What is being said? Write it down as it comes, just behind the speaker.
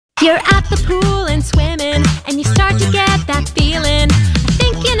You're at the pool and swimming, and you start to get that feeling. I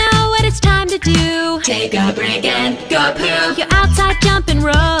think you know what it's time to do. Take a break and go poo. You're outside jumping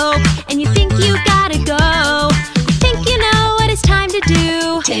rope, and you think you gotta go. I think you know what it's time to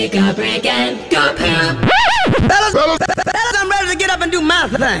do. Take a break and go poo. Fellas, I'm ready to get up and do my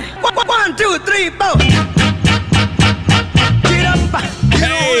thing. 1, 2, 3, 4. Get up.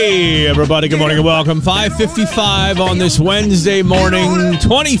 Hey, everybody. Good morning and welcome. 5:55 on this Wednesday morning,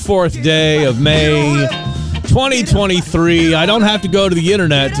 24th day of May, 2023. I don't have to go to the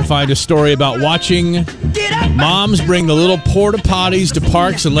internet to find a story about watching moms bring the little porta potties to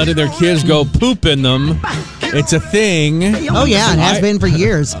parks and letting their kids go poop in them. It's a thing. Oh, yeah. It has been for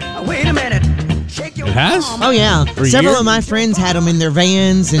years. Wait a minute. It has? Oh, yeah. Several of my friends had them in their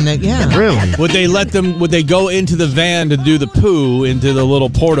vans. And yeah. Really? Would they go into the van to do the poo into the little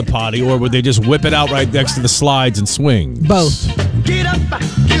porta potty, or would they just whip it out right next to the slides and swing? Both.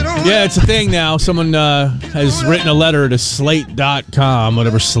 Yeah, it's a thing now. Someone has written a letter to Slate.com,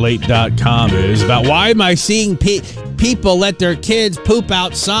 whatever Slate.com is, about why am I seeing people let their kids poop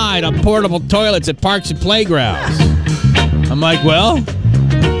outside on portable toilets at parks and playgrounds? I'm like, well,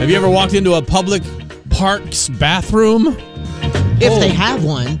 have you ever walked into a public park's bathroom? If they have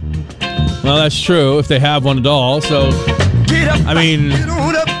one. Well, that's true, if they have one at all. So, I mean,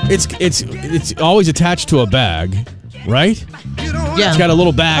 it's always attached to a bag, right? Yeah. It's got a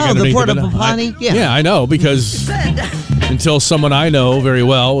little bag underneath the portable potty? Yeah. Yeah, I know, because until someone I know very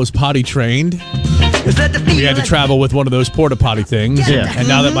well was potty trained, we had to travel with one of those porta potty things. Yeah. And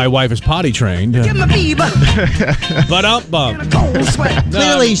now that my wife is potty trained,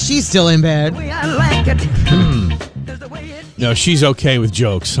 Clearly, she's still in bed. No, she's okay with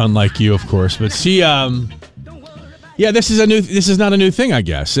jokes, unlike you, of course. But she, yeah, this is not a new thing, I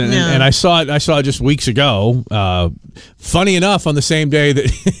guess. And, No. and I saw it just weeks ago. Funny enough, on the same day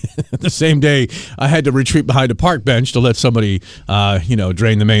I had to retreat behind a park bench to let somebody,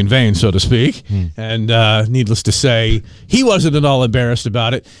 drain the main vein, so to speak. And needless to say, he wasn't at all embarrassed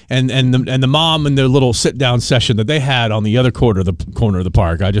about it. And the mom and their little sit down session that they had on the other corner of the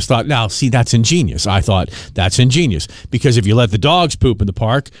park, I just thought, now see, that's ingenious. I thought that's ingenious, because if you let the dogs poop in the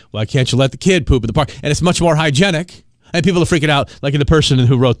park, why can't you let the kid poop in the park? And it's much more hygienic. And people are freaking out, like the person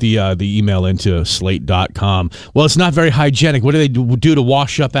who wrote the email into Slate.com. Well, it's not very hygienic. What do they do to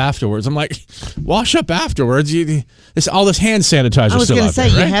wash up afterwards? I'm like, wash up afterwards? All this hand sanitizer. I was going to say,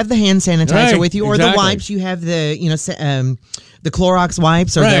 you have the hand sanitizer with you, or exactly. the wipes. You have the, the Clorox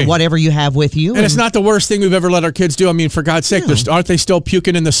wipes, or Right. the whatever you have with you. And it's not the worst thing we've ever let our kids do. I mean, for God's sake, aren't they still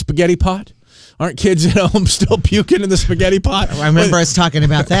puking in the spaghetti pot? Aren't kids at home still puking in the spaghetti pot? I remember us talking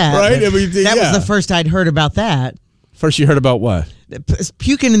about that. Right? I mean, that was the first I'd heard about that. First you heard about what?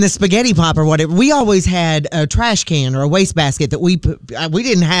 Puking in the spaghetti pot or whatever. We always had a trash can or a wastebasket that we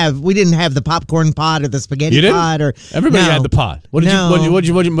didn't have. We didn't have the popcorn pot or the spaghetti pot. Or everybody had the pot. What did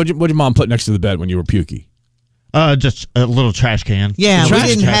your mom put next to the bed when you were pukey? Just a little trash can. Yeah, we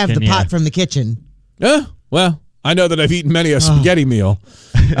didn't have the pot yeah. from the kitchen. Yeah, well, I know that I've eaten many a spaghetti meal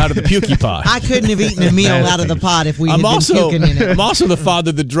out of the pukey pot. I couldn't have eaten a meal out of the pot if we had been puking in it. I'm also the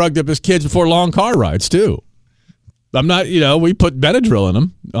father that drugged up his kids before long car rides too. I'm not, we put Benadryl in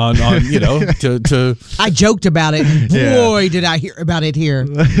them to. I joked about it. And boy, did I hear about it here.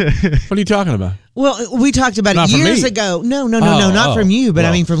 What are you talking about? Well, we talked about it years ago. No, not from you, but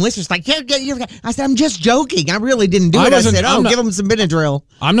I mean from listeners. Like, I said, I'm just joking. I really didn't do it. I said, give them some Benadryl.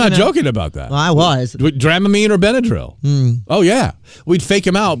 I'm not joking about that. Well, I was. Dramamine or Benadryl? Oh yeah, we'd fake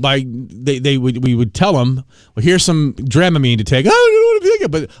them out by we would tell them, well, here's some Dramamine to take. Oh, you don't want to take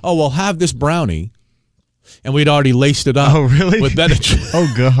it, but we'll have this brownie. And we'd already laced it up with Benadryl.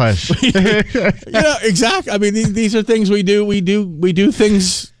 Oh, gosh. Exactly. I mean, these are things we do. We do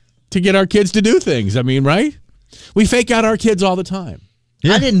things to get our kids to do things. I mean, right? We fake out our kids all the time.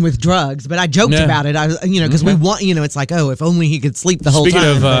 Yeah. I didn't with drugs, but I joked about it. Because we want, it's like, if only he could sleep the whole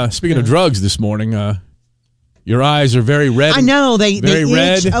time. Speaking of drugs this morning, your eyes are very red. I know. They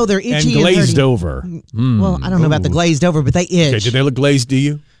red. Itch. Oh, they're itchy and glazed over. Well, I don't know about the glazed over, but they itch. Okay, did they look glazed to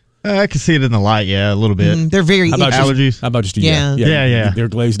you? I can see it in the light, a little bit. They're very itchy. Allergies? How about just Yeah. They're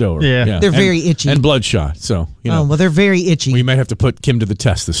glazed over. Yeah. They're very itchy. And bloodshot, so, Oh, well, they're very itchy. We may have to put Kim to the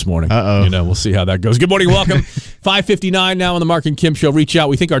test this morning. Uh-oh. We'll see how that goes. Good morning, welcome. 5:59 now on the Marc and Kim Show. Reach out.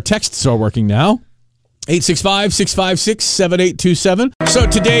 We think our texts are working now. 865-656-7827. So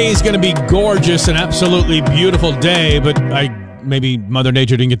today is going to be gorgeous, an absolutely beautiful day, but I maybe Mother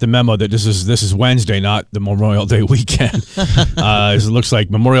Nature didn't get the memo that this is Wednesday, not the Memorial Day weekend. As it looks like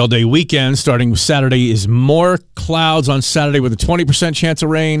Memorial Day weekend, starting with Saturday, is more clouds on Saturday with a 20% chance of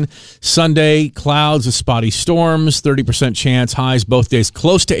rain. Sunday, clouds with spotty storms, 30% chance. Highs both days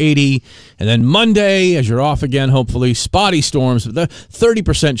close to 80. And then Monday, as you're off again, hopefully, spotty storms with a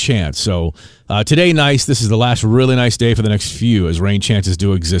 30% chance. So today, nice. This is the last really nice day for the next few, as rain chances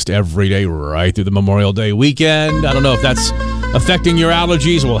do exist every day right through the Memorial Day weekend. I don't know if that's affecting your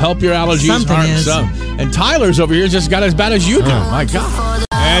allergies, will help your allergies. Something is. And Tyler's over here just got as bad as you do. My God.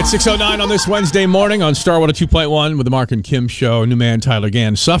 At 6:09 on this Wednesday morning on Star 102.1 with the Marc and Kim Show. New man Tyler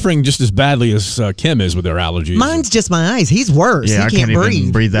Gann suffering just as badly as Kim is with her allergies. Mine's just my eyes. He's worse. Yeah, he can't breathe.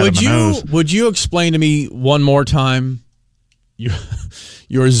 Even breathe out of my nose. Would you explain to me one more time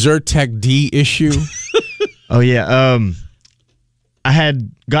your Zyrtec D issue? Oh, yeah. I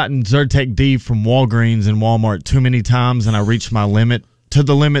had gotten Zyrtec D from Walgreens and Walmart too many times, and I reached my limit, to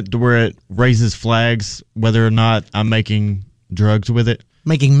the limit to where it raises flags whether or not I'm making drugs with it.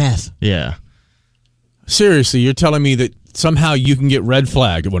 Making meth. Yeah. Seriously, you're telling me that somehow you can get red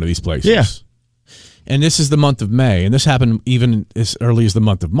flagged at one of these places? Yeah. And this is the month of May, and this happened even as early as the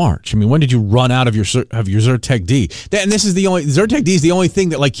month of March. I mean, when did you run out of your Zyrtec D? And this is the only Zyrtec D is the only thing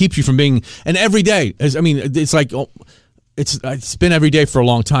that like keeps you from being. And every day, it's like it's been every day for a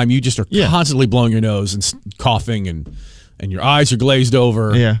long time. You just are constantly blowing your nose and coughing, and your eyes are glazed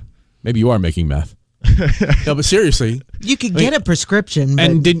over. Yeah, maybe you are making meth. No, but seriously, you could get a prescription.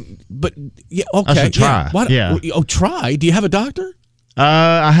 But okay, I should try. Yeah. Oh, try. Do you have a doctor?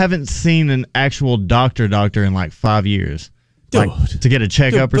 I haven't seen an actual doctor in like 5 years. Dude, like, to get a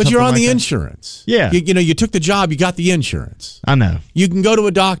checkup or something. But you're on like the that. insurance. Yeah. You took the job, you got the insurance. I know. You can go to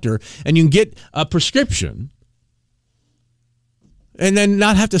a doctor and you can get a prescription and then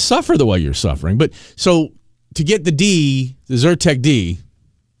not have to suffer the way you're suffering. But so to get the Zyrtec D,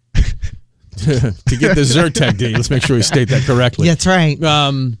 to get the Zyrtec D, let's make sure we state that correctly. That's right.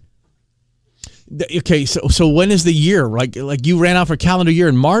 Okay, so when is the year? Like you ran out for calendar year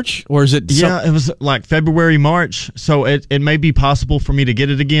in March, or is it? Yeah, it was like February, March. So it may be possible for me to get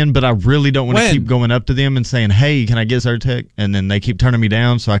it again, but I really don't want to keep going up to them and saying, "Hey, can I get Zyrtec?" And then they keep turning me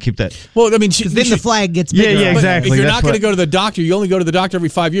down, so I keep that. Well, I mean, then the flag gets bigger. Yeah, exactly. But if you're not going to go to the doctor, you only go to the doctor every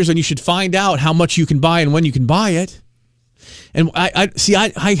 5 years, and you should find out how much you can buy and when you can buy it. And I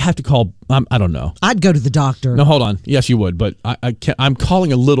have to call. I don't know. I'd go to the doctor. No, hold on. Yes, you would, but I'm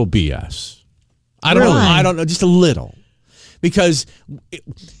calling a little BS. I don't know, just a little, because if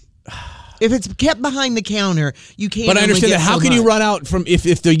it's kept behind the counter, you can't. But I understand that. How can you run out from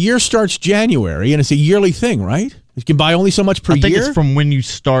if the year starts January and it's a yearly thing, right? You can buy only so much per year. I think it's from when you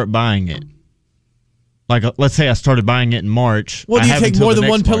start buying it. Like, let's say I started buying it in March. Well, do you take more than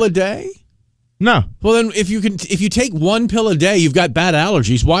one pill a day? No. Well, then if you take one pill a day, you've got bad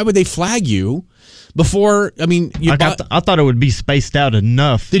allergies. Why would they flag you? Before, I mean, I thought it would be spaced out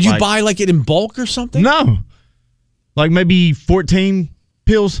enough. Did you buy like it in bulk or something? No, like maybe 14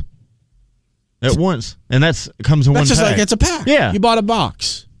 pills at once, and that comes in one pack. That's just like it's a pack. Yeah, you bought a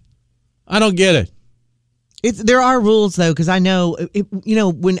box. I don't get it. There are rules though, because I know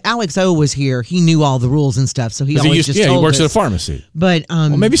when Alex O was here, he knew all the rules and stuff, so he always told he works us. at a pharmacy. But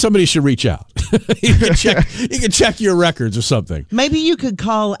well, maybe somebody should reach out. You can check your records or something. Maybe you could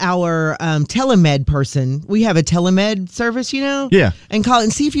call our telemed person. We have a telemed service, Yeah, and call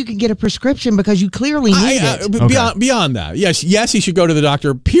and see if you can get a prescription because you clearly need it. Beyond that, yes, he should go to the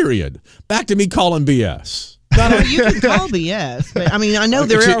doctor. Period. Back to me calling BS. You can call BS, but I mean, I know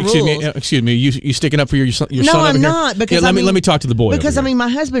there are rules. Excuse me, you sticking up for your son? No, I'm not. Because let me talk to the boy. Because I mean, my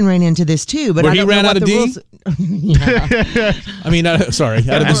husband ran into this too, but he ran out of D. Yeah. I mean, sorry,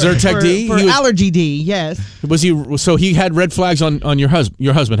 out of the Zyrtec D for allergy D. Yes. Was he? So he had red flags on your husband.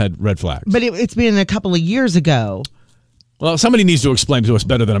 Your husband had red flags, but it's been a couple of years ago. Well, somebody needs to explain to us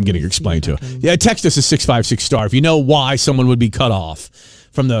better than I'm getting explained to. Yeah, text us at 656-STAR if you know why someone would be cut off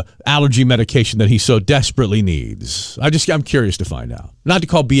from the allergy medication that he so desperately needs. I'm curious to find out. Not to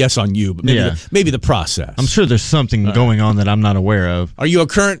call BS on you, but maybe the process. I'm sure there's something going on that I'm not aware of. Are you a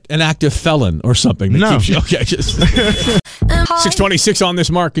current and active felon or something? No. Okay, just 626 on this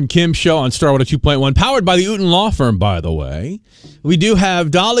Marc and Kim Show on Star 102.1, powered by the Uten Law Firm, by the way. We do have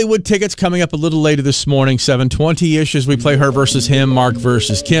Dollywood tickets coming up a little later this morning, 7:20-ish, as we play Her versus Him, Mark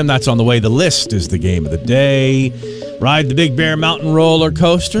versus Kim. That's on the way. The List is the game of the day. Ride the Big Bear Mountain Roller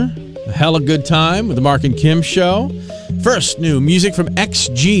Coaster. A hella good time with the Marc and Kim Show. First, new music from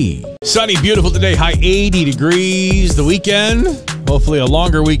XG. Sunny, beautiful today, high 80 degrees. The weekend, hopefully a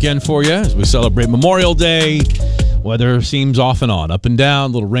longer weekend for you as we celebrate Memorial Day. Weather seems off and on, up and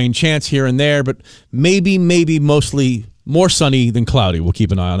down, little rain chance here and there, but maybe mostly More sunny than cloudy. We'll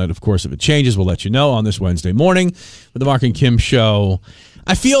keep an eye on it. Of course, if it changes, we'll let you know on this Wednesday morning with the Marc and Kim Show.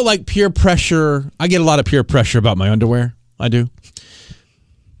 I feel like peer pressure. I get a lot of peer pressure about my underwear. I do.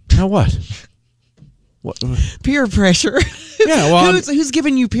 Now what? What? Peer pressure. Yeah, well, who's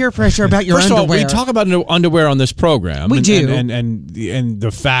giving you peer pressure about your first underwear? of all, we talk about underwear on this program. We do. And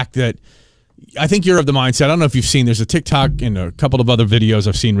the fact that I think you're of the mindset. I don't know if you've seen, there's a TikTok and a couple of other videos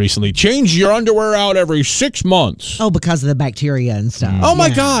I've seen recently. Change your underwear out every 6 months. Oh, because of the bacteria and stuff. Oh my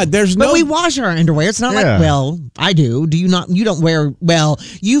God, But we wash our underwear. It's not like, well, I do. Do you not? You don't wear, well,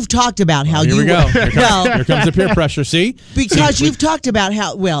 you've talked about how here you we go. Here Here comes the peer pressure, see? Because you've talked about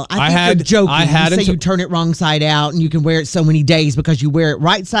how, well, I think you're joking. You say you turn it wrong side out and you can wear it so many days because you wear it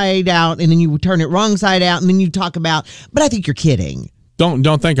right side out and then you turn it wrong side out and then you talk about, but I think you're kidding.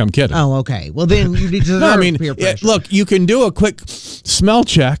 Don't think I'm kidding. Oh, okay. Well, then you deserve no, I mean, peer pressure. look, you can do a quick smell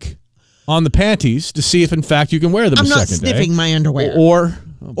check on the panties to see if, in fact, you can wear them I'm a not second day. sniffing my underwear.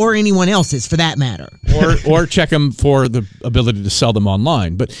 Or anyone else's, for that matter. or check them for the ability to sell them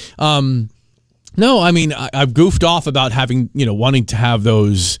online. But no, I mean, I've goofed off about wanting to have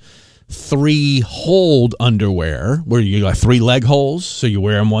those 3-holed underwear where you got 3 leg holes, so you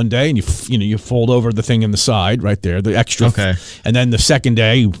wear them one day and you fold over the thing in the side right there, the extra. Okay. And then the second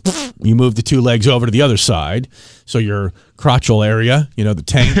day you move the 2 legs over to the other side, so your crotchal area, the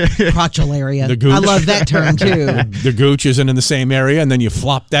tank, crotchal area. The gooch. I love that term too. The gooch isn't in the same area, and then you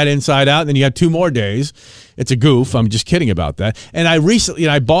flop that inside out, and then you have 2 more days. It's a goof. I'm just kidding about that. And I recently,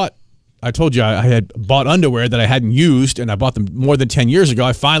 I told you I had bought underwear that I hadn't used, and I bought them more than 10 years ago.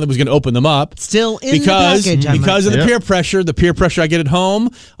 I finally was going to open them up. Still in the package. Because of the peer pressure I get at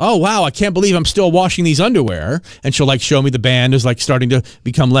home. Oh, wow, I can't believe I'm still washing these underwear. And she'll show me the band is starting to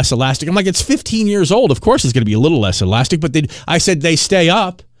become less elastic. I'm like, it's 15 years old. Of course it's going to be a little less elastic, but I said they stay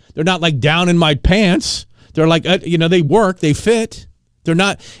up. They're not down in my pants. They're they work, they fit. They're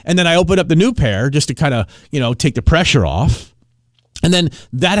not. And then I opened up the new pair just to kind of, take the pressure off. And then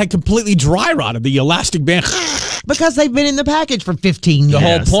that had completely dry rotted, the elastic band. Because they've been in the package for 15 years. The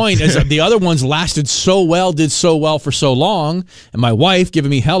whole point is that the other ones lasted so well, did so well for so long, and my wife giving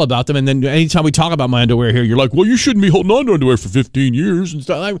me hell about them. And then anytime we talk about my underwear here, you're like, well, you shouldn't be holding on to underwear for 15 years and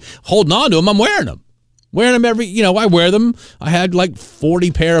stuff. I'm holding on to them, I'm wearing them. Wearing them I wear them. I had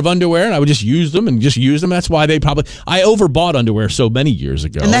 40 pair of underwear, and I would just use them. That's why I overbought underwear so many years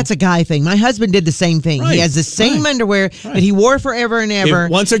ago. And that's a guy thing. My husband did the same thing. Right. He has the same underwear that he wore forever and ever.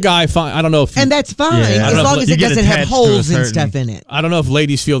 Once a guy, I don't know if... And that's fine, as long as it doesn't have holes and stuff in it. I don't know if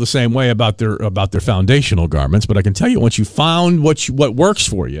ladies feel the same way about their foundational garments, but I can tell you, once you found what works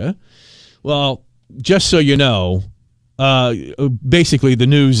for you, well, just so you know... basically the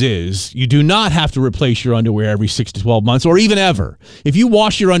news is you do not have to replace your underwear every 6 to 12 months or even ever. If you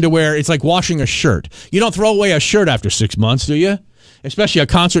wash your underwear, it's like washing a shirt. You don't throw away a shirt after 6 months, do you? Especially a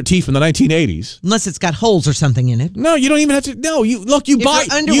concert tee from the 1980s. Unless it's got holes or something in it. No, you don't even have to. No, If your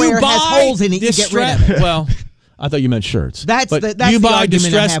underwear has holes in it, you get rid of it. Well, I thought you meant shirts. That's you the buy argument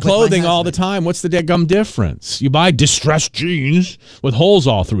distressed I have with my clothing all the husband. time. What's the dadgum difference? You buy distressed jeans with holes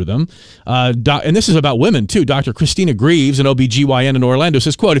all through them. And this is about women, too. Dr. Christina Greaves, an OBGYN in Orlando,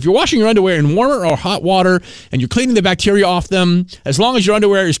 says, quote, if you're washing your underwear in warmer or hot water and you're cleaning the bacteria off them, as long as your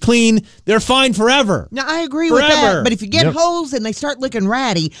underwear is clean, they're fine forever. Now, I agree with that, but if you get holes and they start looking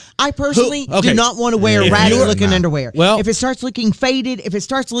ratty, I personally do not want to wear ratty-looking underwear. Well, if it starts looking faded, if it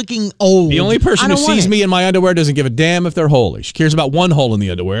starts looking old, the only person who sees me it. in my underwear doesn't give a damn if they're holy. She cares about one hole in the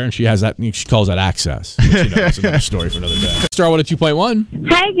underwear, and she has that. She calls that access. It's another story for another day. Starwood at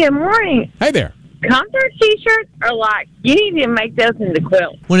 2.1. Hey, good morning. Hey there. Concert t-shirts are you need to make those into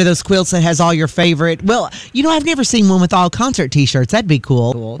quilts. One of those quilts that has all your favorite. Well, I've never seen one with all concert T-shirts. That'd be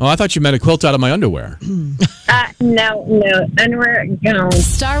cool. Oh, I thought you meant a quilt out of my underwear. No, underwear gone.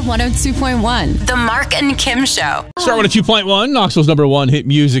 Star 102.1, The Marc and Kim Show. Starwood at 2.1, Knoxville's #1 hit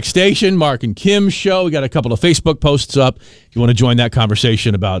music station, Marc and Kim Show. We got a couple of Facebook posts up. If you want to join that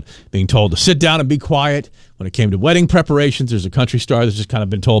conversation about being told to sit down and be quiet. When it came to wedding preparations, there's a country star that's just kind of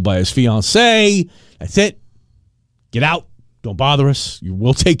been told by his fiancée, that's it. Get out. Don't bother us.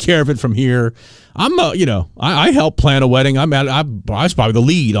 We'll take care of it from here. I helped plan a wedding. I was probably the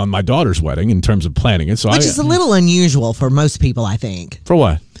lead on my daughter's wedding in terms of planning it. Which is a little unusual for most people, I think. For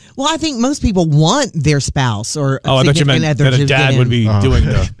what? Well, I think most people want their spouse or I thought you meant other that a dad would be doing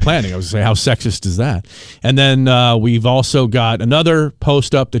the Oh. planning. I was going to say, how sexist is that? And then we've also got another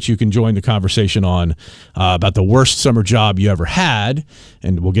post up that you can join the conversation on about the worst summer job you ever had.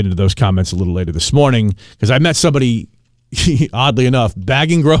 And we'll get into those comments a little later this morning because I met somebody oddly enough,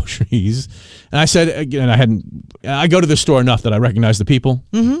 bagging groceries. And I said, again, I go to the store enough that I recognize the people.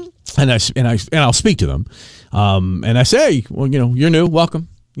 Mm-hmm. And I'll speak to them. And I say, hey, well, you're new, welcome.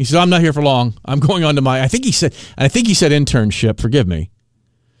 He says, I'm not here for long. I'm going on to I think he said internship, forgive me.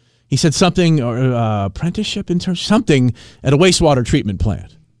 He said something, or apprenticeship, internship, something at a wastewater treatment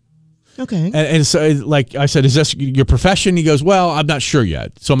plant. Okay. And so, like I said, is this your profession? He goes, well, I'm not sure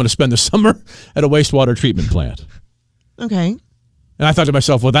yet. So I'm going to spend the summer at a wastewater treatment plant. Okay. And I thought to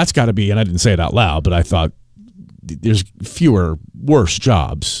myself, well, that's got to be, and I didn't say it out loud, but I thought there's worse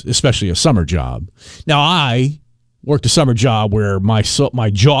jobs, especially a summer job. Now, I worked a summer job where my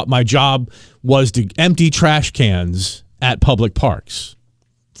job was to empty trash cans at public parks.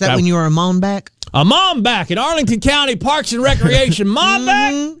 Is that when you were a mom back? A mom back in Arlington County Parks and Recreation. Mom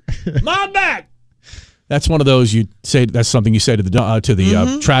back, mom back. That's one of those you say. That's something you say to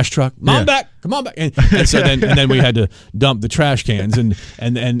the trash truck. Mom back, come on back. And so then we had to dump the trash cans, and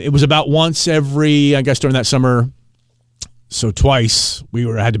it was about once every, I guess, during that summer. So twice we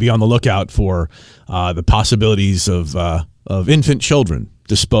had to be on the lookout for the possibilities of infant children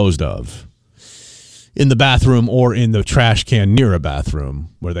disposed of in the bathroom or in the trash can near a bathroom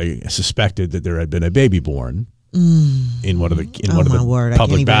where they suspected that there had been a baby born in one of the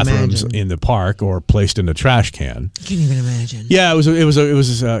public bathrooms in the park or placed in the trash can. I can't even imagine. Yeah, it was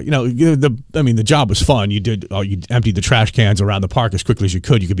the job was fun. You emptied the trash cans around the park as quickly as you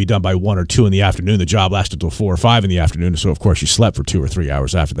could. You could be done by 1 or 2 in the afternoon. The job lasted till 4 or 5 in the afternoon. So of course you slept for 2 or 3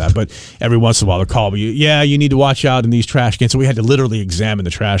 hours after that. But every once in a while they'll call me. Yeah, you need to watch out in these trash cans. So we had to literally examine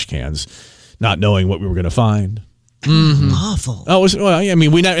the trash cans, not knowing what we were going to find. Awful. Oh,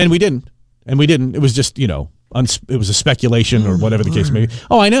 we didn't. It was just, it was a speculation or whatever the case may be.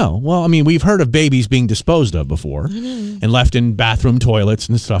 Oh, I know. Well, we've heard of babies being disposed of before and left in bathroom toilets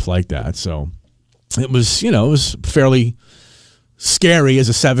and stuff like that. So it was fairly scary as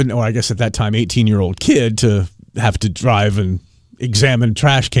a 7, or I guess at that time 18-year-old kid to have to drive and examine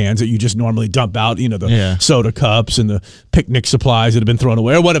trash cans that you just normally dump out, the soda cups and the picnic supplies that have been thrown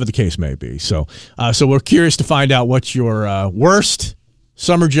away or whatever the case may be. So we're curious to find out what your worst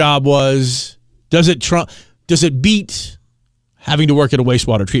summer job was. Does it beat having to work at a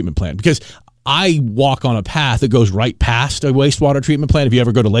wastewater treatment plant? Because I walk on a path that goes right past a wastewater treatment plant. If you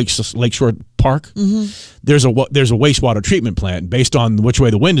ever go to Lakeshore Park, there's a wastewater treatment plant. Based on which way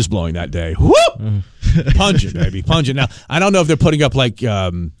the wind is blowing that day, whoop, pungent, baby, pungent. Now, I don't know if they're putting up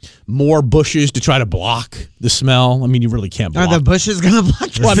more bushes to try to block the smell. You really can't block. Are the bushes going to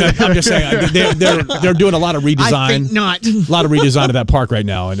block the smell? I'm just saying they're doing a lot of redesign. I think not. A lot of redesign of that park right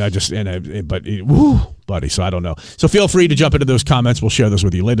now, buddy. So I don't know. So feel free to jump into those comments. We'll share those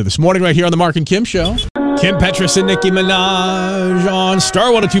with you later this morning right here on the Marc and Kim Show. Kim Petras and Nicki Minaj on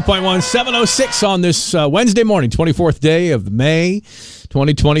Star 102.1, 7:06 on this Wednesday morning, 24th day of May,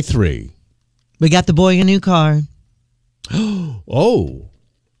 2023. We got the boy a new car. Oh.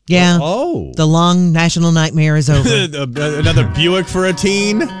 Yeah. Oh. The long national nightmare is over. Another Buick for a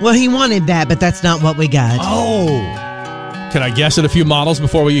teen? Well, he wanted that, but that's not what we got. Oh. Can I guess at a few models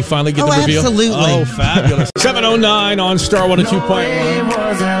before we finally get the reveal? Absolutely. Oh, fabulous. 7:09 on Star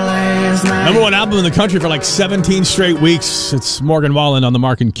 102.1. Number 1 album in the country for 17 straight weeks. It's Morgan Wallen on the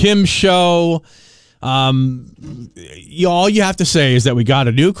Marc and Kim Show. All you have to say is that we got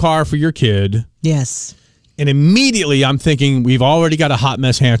a new car for your kid. Yes. And immediately I'm thinking we've already got a Hot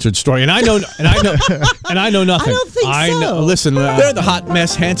Mess Hansard story. And I know nothing. I don't think so. Listen, they're the Hot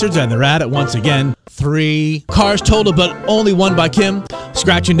Mess Hansards, and they're at it once again. 3 cars totaled, but only one by Kim.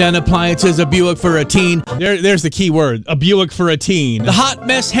 Scratching down appliances, a Buick for a teen. There's the key word, a Buick for a teen. The Hot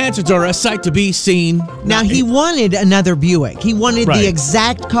Mess Hansards are a sight to be seen. Now, he wanted another Buick. He wanted the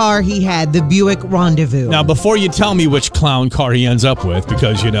exact car he had, the Buick Rendezvous. Now, before you tell me which clown car he ends up with,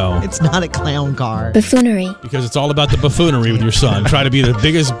 because, it's not a clown car. Buffoonery. Because it's all about the buffoonery with your son. Try to be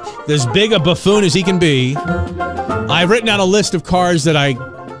as big a buffoon as he can be. I've written out a list of cars that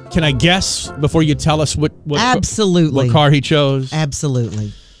can I guess before you tell us what Absolutely. What car he chose?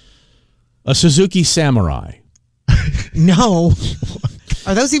 Absolutely. A Suzuki Samurai. No.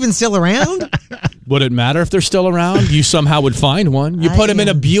 Are those even still around? Would it matter if they're still around? You somehow would find one. You put him in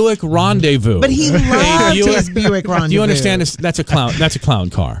a Buick Rendezvous. But he loved his Buick Rendezvous. Do you understand? That's a clown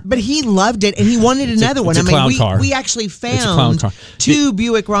car. But he loved it, and he wanted another one. It's a clown car. We actually found 2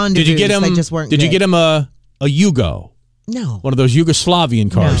 Buick Rendezvous. Did you get him? They just weren't did good. you get him a Yugo? No. One of those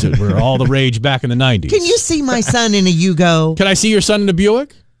Yugoslavian cars that were all the rage back in the 90s. Can you see my son in a Yugo? Can I see your son in a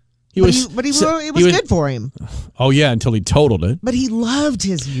Buick? It was good for him. Oh, yeah, until he totaled it. But he loved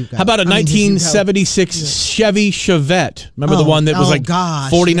his Yugo. How about a 1976 Chevy Chevette? Remember the one that was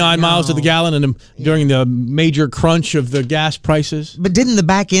 49 miles to the gallon during the major crunch of the gas prices? But didn't the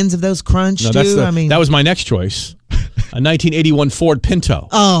back ends of those crunch too? That was my next choice. A 1981 Ford Pinto.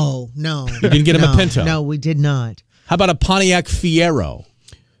 Oh, no. You didn't get him a Pinto? No, we did not. How about a Pontiac Fiero?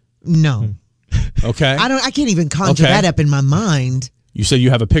 No. Okay. I can't even conjure that up in my mind. You said you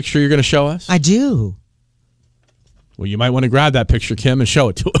have a picture you're going to show us? I do. Well, you might want to grab that picture, Kim, and show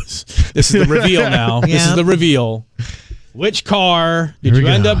it to us. This is the reveal now. Yeah. This is the reveal. Which car did you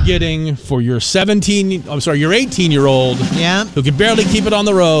end up getting for your 18-year-old who could barely keep it on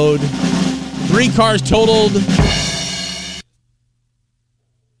the road? 3 cars totaled.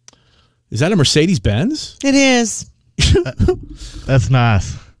 Is that a Mercedes-Benz? It is. That's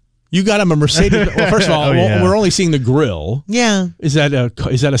nice. You got him a Mercedes. Well, first of all, we're only seeing the grill. Yeah. Is that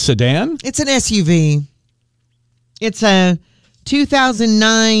a sedan? It's an SUV. It's a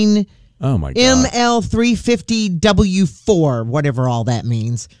 2009 ML350 W4, whatever all that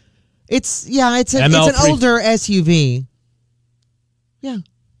means. It's an older SUV. Yeah.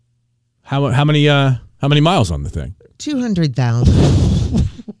 How many miles on the thing? 200,000.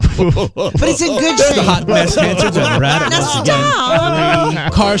 But it's in good shape. The hot mess answers ever had it. Now stop. 3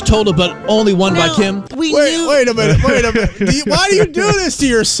 cars totaled, but only one by Kim. Wait a minute. Why do you do this to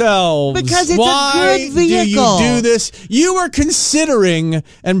yourselves? Because it's a good vehicle. Do you do this? You were considering,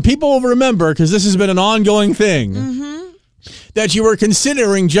 and people will remember because this has been an ongoing thing, that you were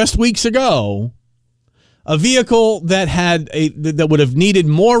considering just weeks ago a vehicle that that would have needed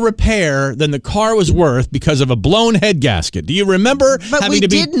more repair than the car was worth because of a blown head gasket. Do you remember? But we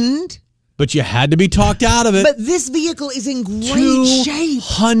didn't. But you had to be talked out of it. But this vehicle is in great shape.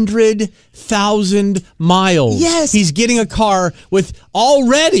 200,000 miles. Yes. He's getting a car with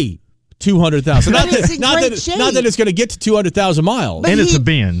already 200,000. Not that it's going to get to 200,000 miles. And it's a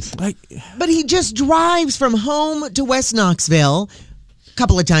Benz. But he just drives from home to West Knoxville a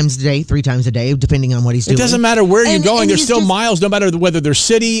couple of times a day, 3 times a day, depending on what he's doing. It doesn't matter where you're going. There's still miles, no matter whether they're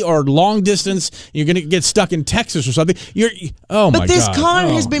city or long distance. You're going to get stuck in Texas or something. But this car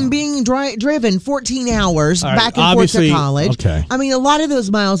has been being driven 14 hours back and forth to college. Okay. I mean, a lot of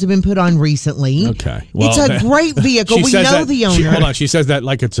those miles have been put on recently. Okay. Well, it's a great vehicle. We know the owner. Hold on. She says that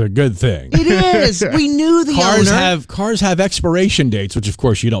like it's a good thing. It is. We knew the owner. Cars have expiration dates, which of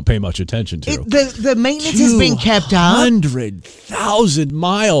course you don't pay much attention to. The maintenance has been kept up. 100,000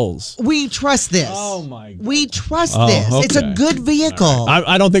 miles. We trust this. Oh my God. We trust this. Okay. It's a good vehicle. Right.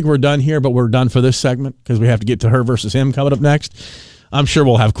 I don't think we're done here, but we're done for this segment because we have to get to her versus him coming up next. I'm sure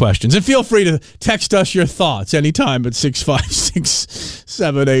we'll have questions. And feel free to text us your thoughts anytime at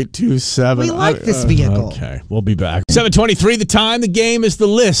 656-7827. We like this vehicle. Okay, we'll be back. 7:23 the time. The game is The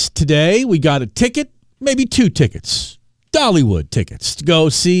List. Today we got a ticket, maybe 2 tickets. Dollywood tickets to go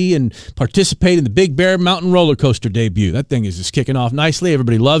see and participate in the Big Bear Mountain Roller Coaster debut. That thing is just kicking off nicely.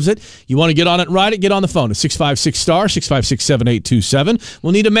 Everybody loves it. You want to get on it and ride it? Get on the phone at 656-STAR, 656-7827.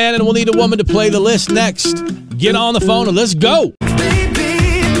 We'll need a man and we'll need a woman to play The List next. Get on the phone and let's go.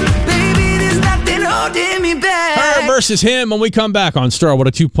 Her versus him when we come back on Star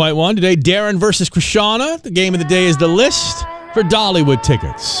 102.1. Today, Darren versus Krishana. The game of the day is The List for Dollywood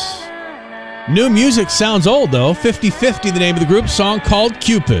tickets. New music sounds old, though. 50/50, the name of the group. Song called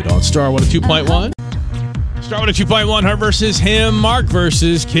Cupid on Star 102.1. Star 102.1, her versus him. Mark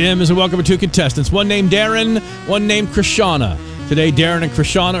versus Kim. As we welcome 2 contestants. One named Darren, one named Krishana. Today, Darren and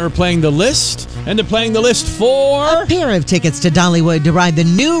Krishana are playing The List, and they're playing The List for a pair of tickets to Dollywood to ride the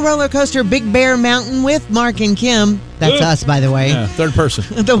new roller coaster Big Bear Mountain with Mark and Kim. That's us, by the way. Yeah, third person.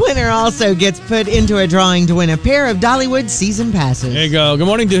 The winner also gets put into a drawing to win a pair of Dollywood season passes. There you go. Good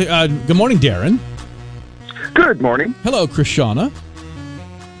morning, Darren. Good morning. Hello, Krishana.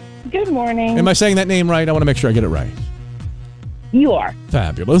 Good morning. Am I saying that name right? I want to make sure I get it right. You are.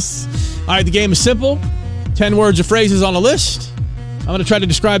 Fabulous. All right, the game is simple. 10 words or phrases on a list. I'm going to try to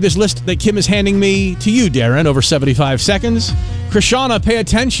describe this list that Kim is handing me to you, Darren, over 75 seconds. Krishana, pay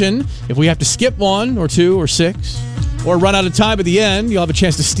attention. If we have to skip 1 or 2 or 6 or run out of time at the end, you'll have a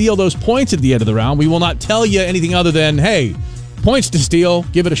chance to steal those points at the end of the round. We will not tell you anything other than, hey, points to steal,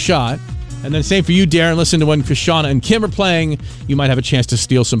 give it a shot. And then same for you, Darren. Listen to when Krishana and Kim are playing. You might have a chance to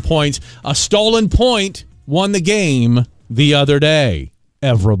steal some points. A stolen point won the game the other day.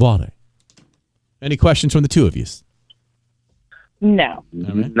 Everybody. Any questions from the 2 of you? No.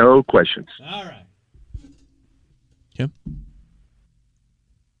 Right. No questions. All right. Kim?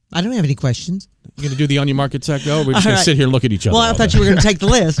 I don't have any questions. You going to do the on your market sec, though? Or we're just going to sit here and look at each other? Well, I thought you were going to take the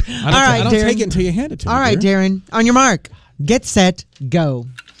list. I don't take it until you hand it to me. All right, Darren. On your mark. Get set. Go.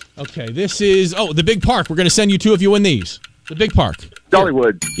 Okay, this is the big park. We're going to send you two if you win these. The big park.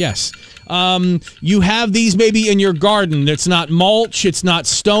 Dollywood. Yes. You have these maybe in your garden. It's not mulch. It's not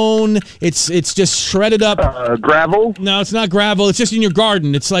stone. It's just shredded up. Gravel? No, it's not gravel. It's just in your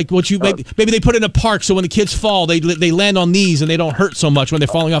garden. It's like what you maybe they put in a park so when the kids fall, they land on these and they don't hurt so much when they're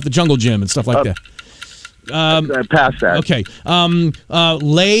falling off the jungle gym and stuff like that. Pass that. Okay.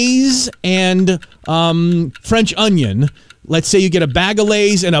 Lay's and French onion. Let's say you get a bag of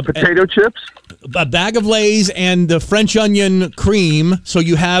Lay's and potato chips. A bag of Lay's and the French onion cream. So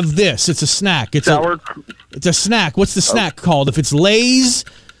you have this. It's a snack. It's a snack. What's the snack called? If it's Lay's,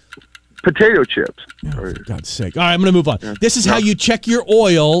 potato chips. Oh, for God's sake! All right, I'm going to move on. Yeah. This is how you check your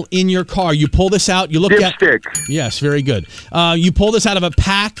oil in your car. You pull this out. You look at dipstick. Yes, very good. You pull this out of a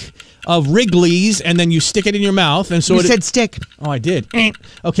pack of Wrigley's, and then you stick it in your mouth. And so you said stick. Oh, I did.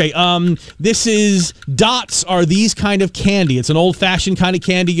 Okay. This is Dots. Are these kind of candy? It's an old-fashioned kind of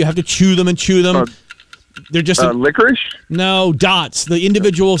candy. You have to chew them and chew them. They're just licorice. No, Dots. The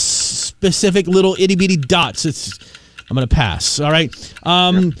individual, specific little itty-bitty dots. I'm going to pass. All right.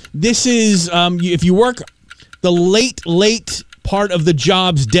 This is if you work the late part of the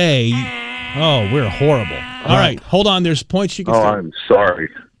job's day. Oh, we're horrible. All right. Hold on. There's points you can steal. I'm sorry.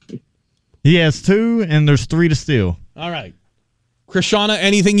 He has 2, and there's 3 to steal. All right. Krishana,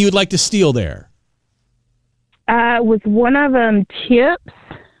 anything you'd like to steal there? Was one of them chips?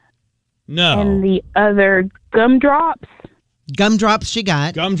 No. And the other gumdrops? Gumdrops you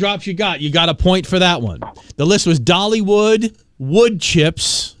got. Gumdrops you got. You got a point for that one. The list was Dollywood, wood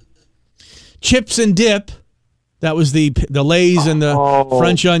chips, chips and dip. That was the Lay's and the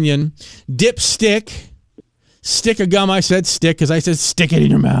French onion. Dipstick. Stick of gum, I said stick, because I said stick it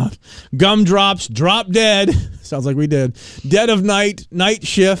in your mouth. Gumdrops, drop dead. Sounds like we did. Dead of night, night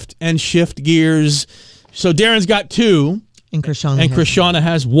shift, and shift gears. So Darren's got 2. And Krishana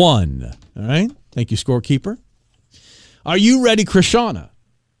has 1. All right. Thank you, scorekeeper. Are you ready, Krishana?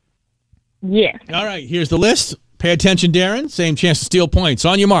 Yes. All right. Here's the list. Pay attention, Darren. Same chance to steal points.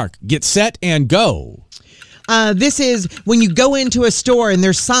 On your mark. Get set and go. This is when you go into a store and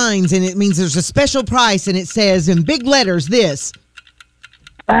there's signs and it means there's a special price and it says in big letters this.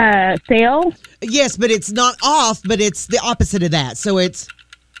 Sale? Yes, but it's not off, but it's the opposite of that. So it's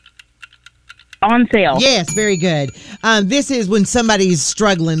on sale. Yes, very good. This is when somebody's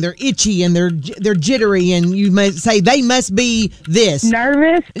struggling. They're itchy and they're jittery, and you must say they must be this.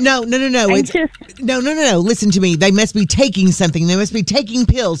 Nervous? No. Anxious? No. Listen to me. They must be taking something. They must be taking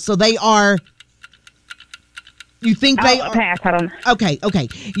pills. So they are. You think they are? Pass. I don't know. Okay.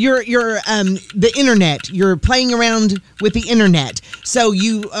 You're the internet. You're playing around with the internet. So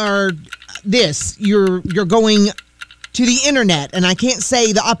you are this. You're going to the internet, and I can't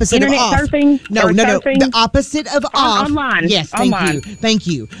say the opposite internet of off. Surfing? No. The opposite of off. Online. Yes, thank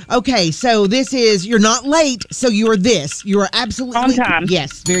you. Okay, so this is, you're not late, so you're this. You are absolutely on time.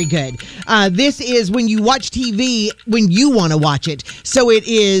 Yes, very good. This is when you watch TV when you want to watch it. So it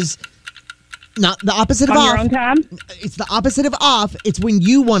is not the opposite of off. On your own time? It's the opposite of off. It's when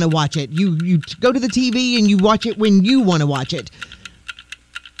you want to watch it. You go to the TV and you watch it when you want to watch it.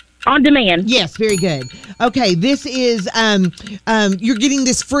 On demand. Yes, very good. Okay, this is you're getting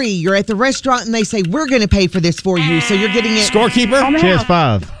this free. You're at the restaurant and they say we're going to pay for this for you, so you're getting it. Scorekeeper. She has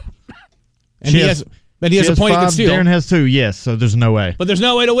 5. And he has a point he can steal. Darren has 2. Yes, so there's no way. But there's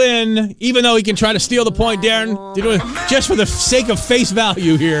no way to win, even though he can try to steal the point. Darren, just for the sake of face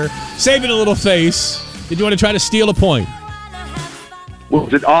value here, saving a little face. Did you want to try to steal a point?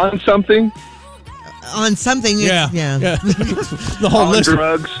 Was it on something? On something, yeah. The whole on list.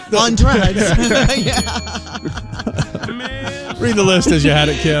 Drugs. On drugs. Read the list as you had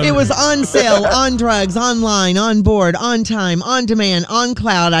it, Kim. It was on sale, on drugs, online, on board, on time, on demand, on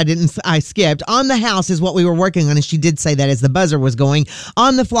cloud. I skipped. On the house is what we were working on, and she did say that as the buzzer was going.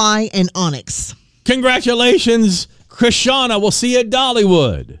 On the fly and Onyx. Congratulations, Krishana. We'll see you at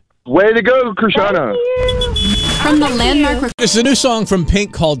Dollywood. Way to go, Krishana. From the landmark. This is a new song from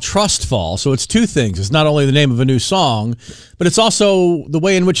Pink called Trust Fall. So it's 2 things. It's not only the name of a new song, but it's also the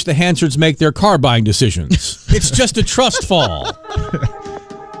way in which the Hansords make their car buying decisions. It's just a trust fall.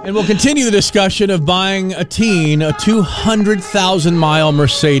 And we'll continue the discussion of buying a teen a 200,000-mile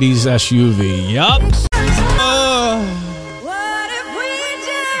Mercedes SUV. Yup.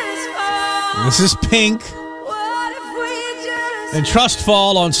 This is Pink. And Trust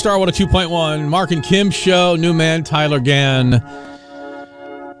Fall on Starwater 2.1. Marc and Kim Show. New man, Tyler Gann.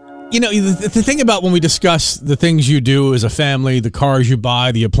 You know, the thing about when we discuss the things you do as a family, the cars you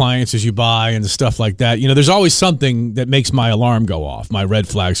buy, the appliances you buy, and the stuff like that, you know, there's always something that makes my alarm go off. My red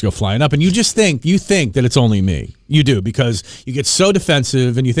flags go flying up. And you think that it's only me. You do, because you get so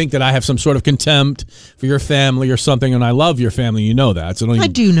defensive and you think that I have some sort of contempt for your family or something, and I love your family. You know that. So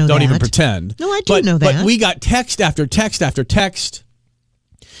don't even pretend. No, I do know that. But we got text after text after text.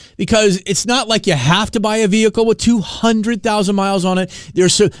 Because it's not like you have to buy a vehicle with 200,000 miles on it.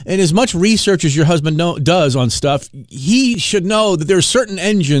 And as much research as your husband does on stuff, he should know that there are certain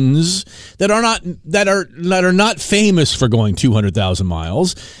engines that are not famous for going 200,000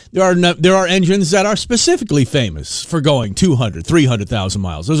 miles. There are engines that are specifically famous for going 200, 300,000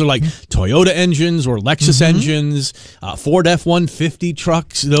 miles. Those are like Toyota engines or Lexus engines, Ford F-150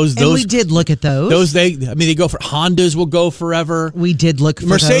 trucks. Those we did look at those. They go for Hondas. Will go forever. We did look for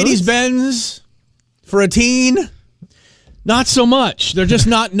Mercedes-Benz for a teen, not so much. They're just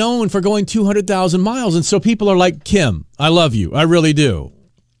not known for going 200,000 miles. And so people are like, Kim, I love you. I really do.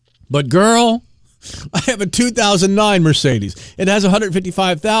 But girl, I have a 2009 Mercedes. It has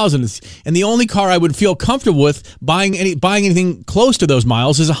 155,000. And the only car I would feel comfortable with buying anything close to those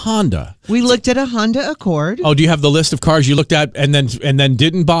miles is a Honda. We looked at a Honda Accord. Oh, do you have the list of cars you looked at and then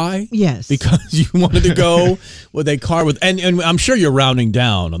didn't buy? Yes. Because you wanted to go with a car with and I'm sure you're rounding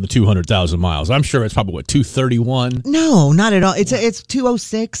down on the 200,000 miles. I'm sure it's probably 231. No, not at all. It's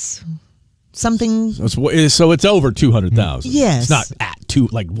 206 something. So it's over 200,000. Yes. It's not at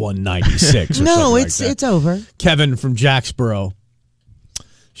 196 or no, something it's like that. it's over. Kevin from Jacksboro.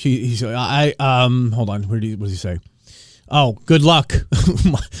 He's hold on. What does he say? Oh, good luck.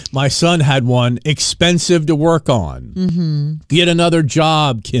 My son had one, expensive to work on. Mm-hmm. Get another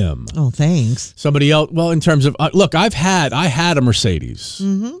job, Kim. Oh, thanks. Somebody else. Well, in terms of look, I had a Mercedes.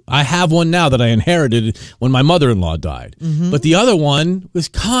 Mm-hmm. I have one now that I inherited when my mother-in-law died. Mm-hmm. But the other one was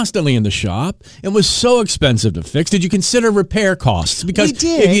constantly in the shop and was so expensive to fix. Did you consider repair costs? Because we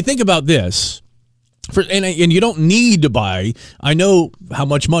did. If you think about this. And you don't need to buy. I know how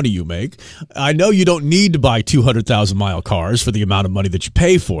much money you make. I know you don't need to buy 200,000 mile cars for the amount of money that you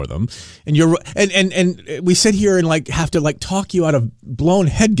pay for them. And and we sit here and have to talk you out of blown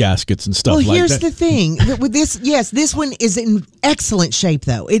head gaskets and stuff. Well, here's the thing with this. Yes, this one is in excellent shape,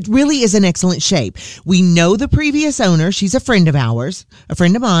 though. It really is in excellent shape. We know the previous owner. She's a friend of ours, a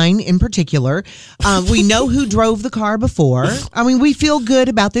friend of mine in particular. We know who drove the car before. I mean, we feel good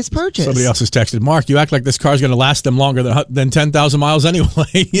about this purchase. Somebody else has texted, Mark, you act like this car's going to last them longer than 10,000 miles anyway.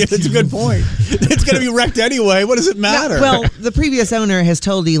 It's a good point. It's going to be wrecked anyway. What does it matter? No, well, the previous owner has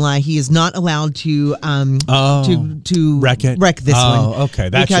told Eli he is not allowed to wreck this one. Oh, okay,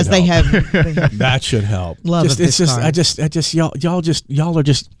 that because should help. That should help. Love of this car. I just y'all are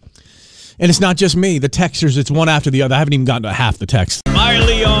just. And it's not just me. The texters, it's one after the other. I haven't even gotten to half the text.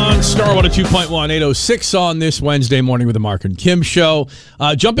 Miley on Star 102.1, 806 on this Wednesday morning with the Marc and Kim Show.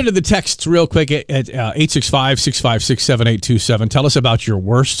 Jump into the texts real quick at 865-656-7827. Tell us about your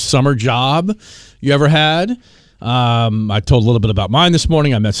worst summer job you ever had. I told a little bit about mine this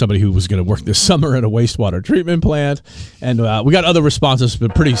morning. I met somebody who was going to work this summer at a wastewater treatment plant. And we got other responses,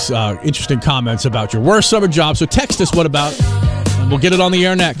 but pretty interesting comments about your worst summer job. So text us what about, and we'll get it on the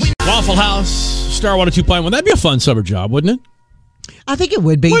air next. Waffle House, Star 102.1. That'd be a fun summer job, wouldn't it? I think it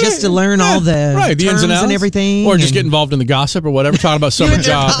would be, just to learn all the the ins and outs and everything. Or just get involved in the gossip or whatever, talking about summer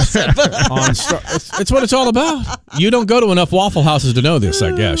jobs. On Star. It's what it's all about. You don't go to enough Waffle Houses to know this,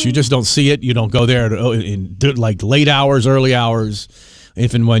 I guess. You just don't see it. You don't go there in late hours, early hours,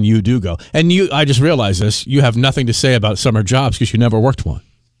 if and when you do go. And I just realized this, you have nothing to say about summer jobs because you never worked one.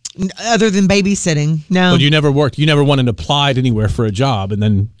 Other than babysitting, no. But you never went and applied anywhere for a job and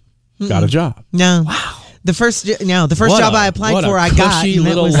then got a job. No. Wow. The first job I applied for, I got. Cushy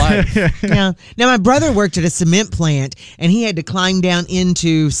little life. Yeah. Now my brother worked at a cement plant, and he had to climb down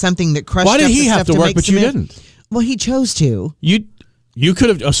into something that crushed. Why did up he the have stuff to work, but cement. you didn't? Well, he chose to. You could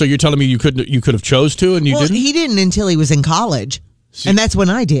have. Oh, so you're telling me you could have chose to, and you didn't? He didn't until he was in college, and that's when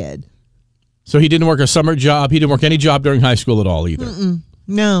I did. So he didn't work a summer job. He didn't work any job during high school at all either. Mm-mm.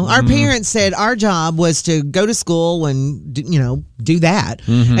 No, our parents said our job was to go to school and do that.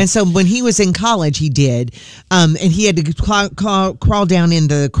 Mm-hmm. And so when he was in college, he did, and he had to crawl down in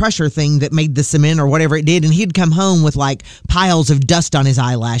the crusher thing that made the cement or whatever it did, and he'd come home with piles of dust on his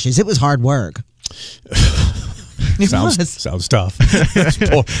eyelashes. It was hard work. Sounds tough.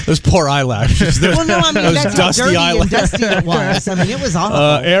 those poor eyelashes. Well, no, I mean, that's how dirty and dusty it was. I mean, it was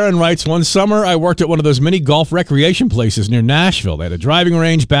awful. Aaron writes, one summer I worked at one of those mini golf recreation places near Nashville. They had a driving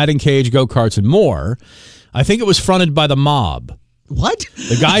range, batting cage, go-karts, and more. I think it was fronted by the mob. What?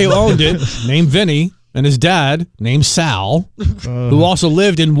 The guy who owned it, named Vinny, and his dad, named Sal, who also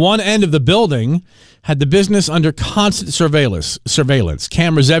lived in one end of the building, had the business under constant surveillance,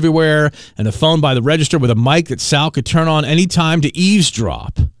 cameras everywhere, and a phone by the register with a mic that Sal could turn on anytime to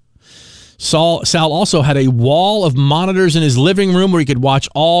eavesdrop. Sal also had a wall of monitors in his living room where he could watch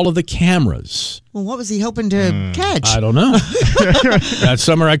all of the cameras. Well, what was he hoping to catch? I don't know. That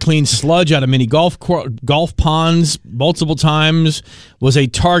summer, I cleaned sludge out of mini golf ponds multiple times, was a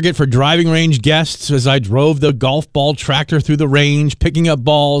target for driving range guests as I drove the golf ball tractor through the range, picking up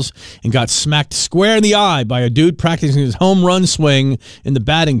balls, and got smacked square in the eye by a dude practicing his home run swing in the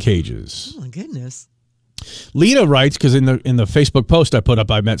batting cages. Oh, my goodness. Lena writes, because in the Facebook post I put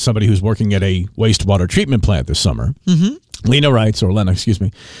up, I met somebody who's working at a wastewater treatment plant this summer. Mm-hmm. Lena writes, or Lena, excuse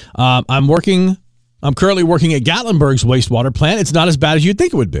me. I'm currently working at Gatlinburg's wastewater plant. It's not as bad as you'd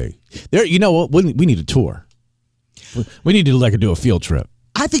think it would be. There, you know what? We need a tour. We need to do a field trip.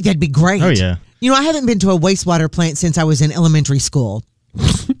 I think that'd be great. Oh, yeah. You know, I haven't been to a wastewater plant since I was in elementary school.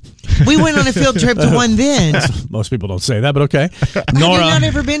 We went on a field trip to one then. Most people don't say that, but okay. Have you not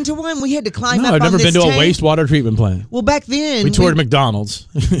ever been to one? We had to climb up I've never on been this to tank. a wastewater treatment plant. Well, back then... We toured McDonald's.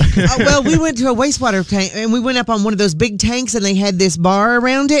 Well, we went to a wastewater tank, and we went up on one of those big tanks, and they had this bar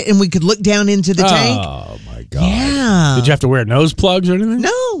around it, and we could look down into the tank. Oh, my God. Yeah. Did you have to wear nose plugs or anything?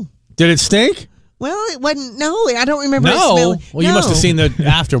 No. Did it stink? Well, it wasn't. No, I don't remember it No. smelling. Well, you must have seen the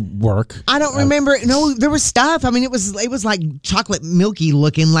after work. I don't remember. No, there was stuff. I mean, it was like chocolate milky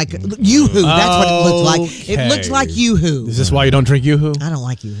looking, like Yoo-Hoo. That's what it looked like. It looked like Yoo-Hoo. Is this why you don't drink Yoo-Hoo? I don't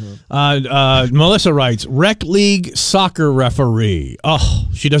like Yoo-Hoo. Melissa writes, rec league soccer referee. Oh,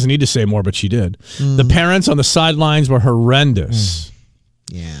 she doesn't need to say more, but she did. The parents on the sidelines were horrendous.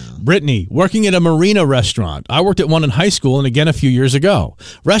 Yeah. Brittany, working at a marina restaurant. I worked at one in high school and again a few years ago.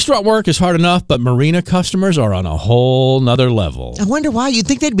 Restaurant work is hard enough, but marina customers are on a whole nother level. I wonder why. You'd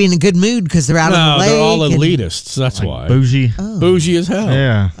think they'd be in a good mood because they're out on the lake. They're all elitists. That's why. Bougie. Bougie as hell.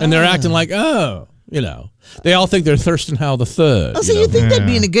 Yeah. And they're acting like, they all think they're Thurston Howell the Third. Oh, so you think they'd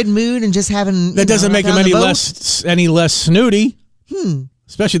be in a good mood and just having... That doesn't make them any less snooty.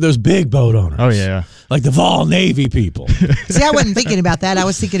 Especially those big boat owners. Oh, yeah. Like the Vol Navy people. See, I wasn't thinking about that. I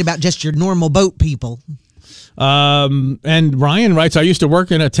was thinking about just your normal boat people. And Ryan writes, I used to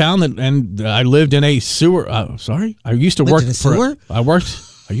work in a town and I lived in a sewer. I used to work in a sewer? I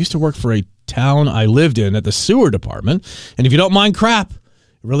used to work for a town I lived in at the sewer department. And if you don't mind crap, it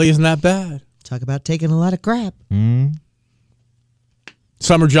really isn't that bad. Talk about taking a lot of crap.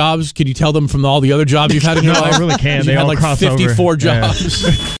 Summer jobs, can you tell them from all the other jobs you've had in your life? I really can. They had all like cross 54 over. jobs.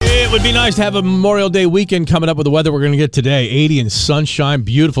 Yeah. It would be nice to have a Memorial Day weekend coming up with the weather we're going to get today. 80 and sunshine,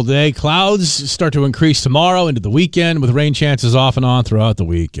 beautiful day. Clouds start to increase tomorrow into the weekend with rain chances off and on throughout the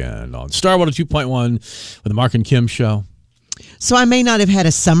weekend. On Star 102.1 with the Marc and Kim Show. So I may not have had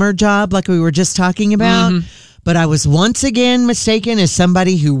a summer job like we were just talking about, but I was once again mistaken as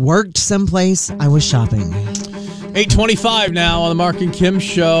somebody who worked someplace I was shopping. 8:25 now on the Marc and Kim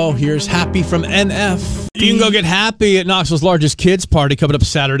Show. Here's Happy from NF. You can go get happy at Knoxville's largest kids party coming up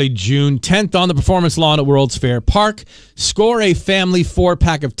Saturday, June 10th on the Performance Lawn at World's Fair Park. Score a family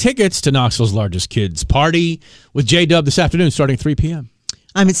 4-pack of tickets to Knoxville's largest kids party with J-Dub this afternoon starting at 3 p.m.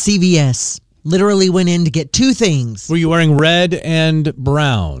 I'm at CVS. Literally went in to get two things. Were you wearing red and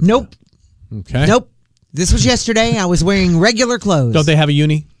brown? Nope. Okay. Nope. This was yesterday. I was wearing regular clothes. Don't they have a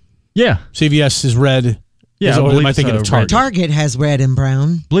uni? Yeah. CVS is red. Yeah, Or am I thinking of so. Target? Target has red and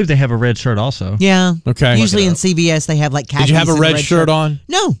brown. I believe they have a red shirt also. Yeah. Okay. Usually in CVS they have like khakis. Did you have a and red shirt on?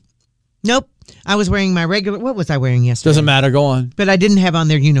 No. Nope. I was wearing my regular. What was I wearing yesterday? Doesn't matter. Go on. But I didn't have on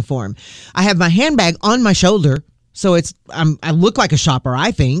their uniform. I have my handbag on my shoulder, so I look like a shopper,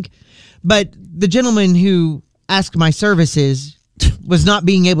 I think. But the gentleman who asked my services was not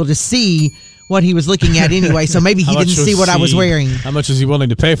being able to see what he was looking at anyway, so maybe he didn't see what I was wearing. How much is he willing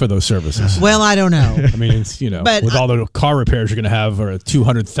to pay for those services? Well, I don't know. I mean, it's, But with all the car repairs you're going to have or a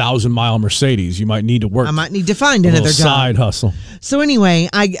 200,000-mile Mercedes, you might need to work. I might need to find a another little job. side hustle. So anyway,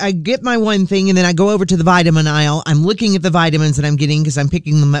 I get my one thing, and then I go over to the vitamin aisle. I'm looking at the vitamins that I'm getting because I'm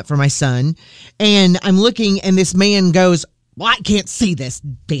picking them up for my son. And I'm looking, and this man goes, well, I can't see this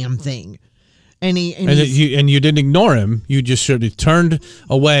damn thing. And you didn't ignore him. You just should have turned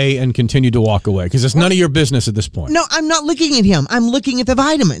away and continued to walk away because it's none of your business at this point. No, I'm not looking at him. I'm looking at the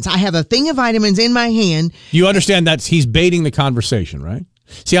vitamins. I have a thing of vitamins in my hand. You understand that he's baiting the conversation, right?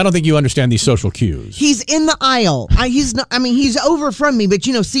 See, I don't think you understand these social cues. He's in the aisle. He's not. I mean, he's over from me, but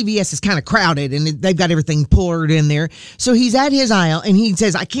CVS is kind of crowded, and they've got everything poured in there. So he's at his aisle, and he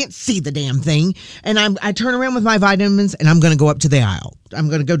says, "I can't see the damn thing." And I turn around with my vitamins, and I'm going to go up to the aisle. I'm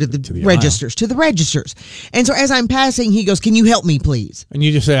going to go to the registers, And so as I'm passing, he goes, "Can you help me, please?" And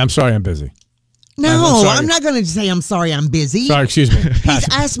you just say, "I'm sorry, I'm busy." No, I'm not going to say I'm sorry, I'm busy. Sorry, excuse me. He's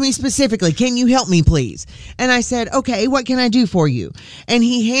asked me specifically, can you help me, please? And I said, okay, what can I do for you? And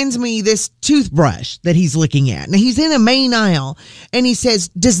he hands me this toothbrush that he's looking at. Now, he's in a main aisle, and he says,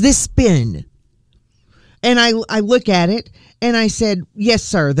 does this spin? And I look at it, and I said, yes,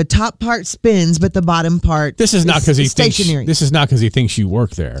 sir. The top part spins, but the bottom part This is not because he stationary. This is not because he thinks you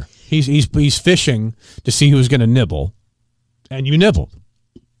work there. He's fishing to see who's going to nibble, and you nibbled.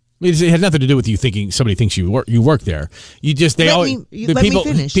 It had nothing to do with you thinking somebody thinks you work there. You just Let me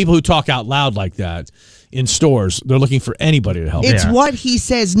finish. People who talk out loud like that in stores, they're looking for anybody to help. It's what he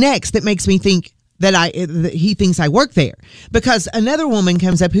says next that makes me think that he thinks I work there, because another woman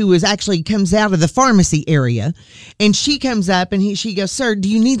comes up who comes out of the pharmacy area, and she comes up and she goes, sir, do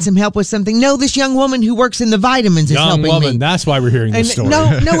you need some help with something? No, this young woman who works in the vitamins is helping me. That's why we're hearing this story.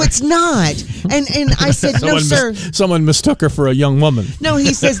 No, it's not. And I said, no, sir. Someone mistook her for a young woman. No,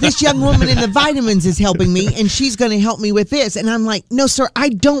 he says, this young woman in the vitamins is helping me, and she's going to help me with this. And I'm like, no, sir, I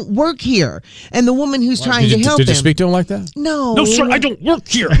don't work here. And the woman who's trying to help him. Did you speak to him like that? No. No, sir, I don't work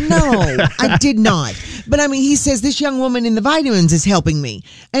here. No, I did not. But I mean, he says this young woman in the vitamins is helping me.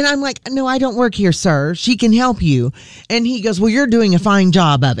 And I'm like, no, I don't work here, sir. She can help you. And he goes, well, you're doing a fine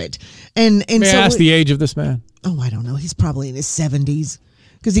job of it. And May I ask the age of this man? Oh, I don't know. He's probably in his 70s.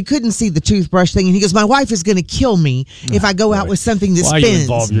 Because he couldn't see the toothbrush thing. And he goes, my wife is going to kill me if I go out with something that spins. Why you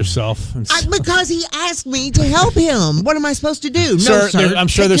involve yourself? Because he asked me to help him. What am I supposed to do? Sir, no, sir. I'm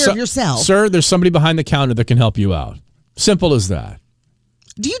sure Take there's care of yourself. Sir, there's somebody behind the counter that can help you out. Simple as that.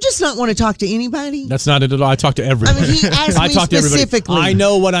 Do you just not want to talk to anybody? That's not it at all. I talk to everybody. I mean, he asked me specifically. I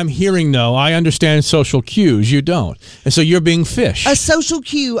know what I'm hearing, though. I understand social cues. You don't. And so you're being fished. A social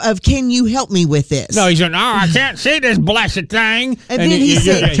cue of, can you help me with this? No, he's going, I can't see this blessed thing. And then he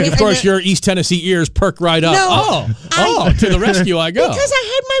said, of course, your East Tennessee ears perk right up. No, to the rescue I go. Because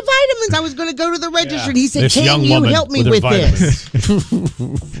I had my vitamins. I was going to go to the register. And he said, This can young you woman help me with this?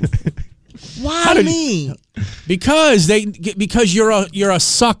 Why How me? Because you're a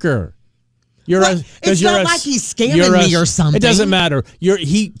sucker. It's not like he's scamming me or something. It doesn't matter.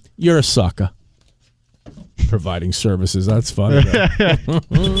 You're a sucker. Providing services. That's funny.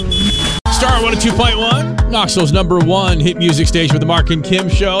 Star 102.1, Knoxville's #1 hit music station with the Marc and Kim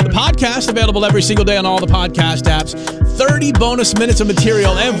Show. The podcast available every single day on all the podcast apps. 30 bonus minutes of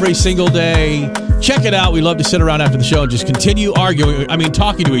material every single day. Check it out. We love to sit around after the show and just continue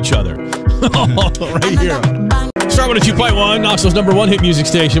talking to each other. Right here. Star 102.1, Knoxville's #1 hit music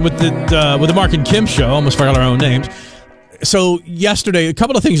station with the Marc and Kim Show. Almost forgot our own names. So yesterday, a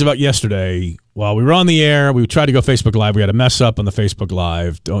couple of things about yesterday. While we were on the air, we tried to go Facebook Live. We had a mess up on the Facebook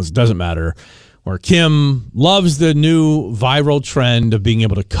Live. Doesn't matter. Where Kim loves the new viral trend of being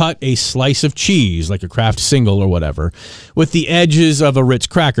able to cut a slice of cheese, like a Kraft single or whatever, with the edges of a Ritz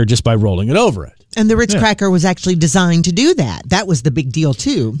cracker just by rolling it over it. And the Ritz cracker was actually designed to do that. That was the big deal,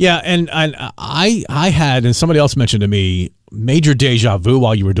 too. Yeah, and I had, and somebody else mentioned to me, major deja vu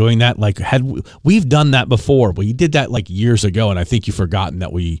while you were doing that. Like, we've done that before. We did that like years ago, and I think you've forgotten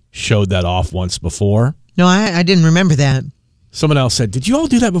that we showed that off once before. No, I didn't remember that. Someone else said, did you all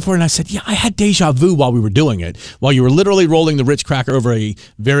do that before? And I said, yeah, I had deja vu while we were doing it, while you were literally rolling the Ritz cracker over a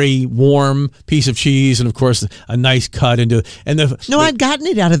very warm piece of cheese, and of course a nice cut into. And I'd gotten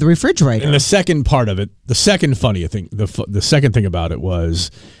it out of the refrigerator. And the second part of it, the second funny thing, the second thing about it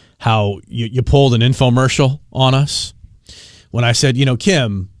was how you pulled an infomercial on us. When I said,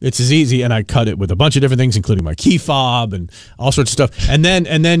 Kim, it's as easy, and I cut it with a bunch of different things, including my key fob and all sorts of stuff. And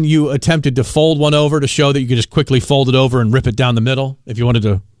then you attempted to fold one over to show that you could just quickly fold it over and rip it down the middle if you wanted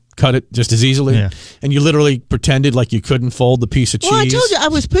to cut it just as easily. Yeah. And you literally pretended like you couldn't fold the piece of cheese. Well, I told you I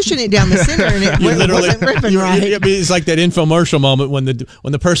was pushing it down the center, and it wasn't ripping right. It's like that infomercial moment when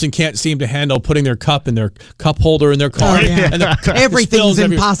the person can't seem to handle putting their cup in their cup holder in their car. Oh, yeah. And everything's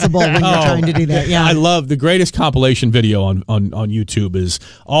impossible when you're trying to do that. Yeah, I love the greatest compilation video on YouTube is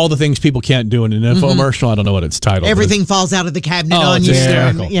all the things people can't do in an infomercial. I don't know what it's titled. Everything falls out of the cabinet on you.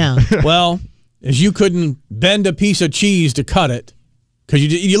 Yeah. Well, as you couldn't bend a piece of cheese to cut it. Because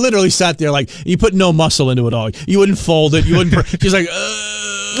you literally sat there like, you put no muscle into it all. You wouldn't fold it. You wouldn't. She's like,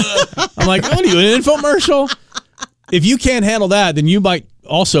 I'm like, what are you, an infomercial? If you can't handle that, then you might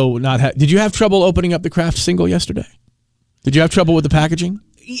also not have. Did you have trouble opening up the Kraft single yesterday? Did you have trouble with the packaging?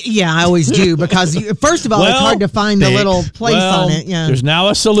 Yeah, I always do because first of all, it's hard to find the little place on it. Yeah, there's now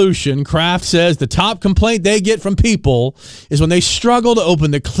a solution. Kraft says the top complaint they get from people is when they struggle to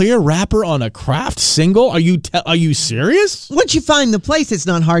open the clear wrapper on a Kraft single. Are you serious? Once you find the place, it's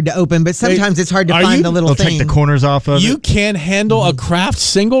not hard to open, but sometimes it's hard to find the little thing. Take the corners off of it. You can't handle a Kraft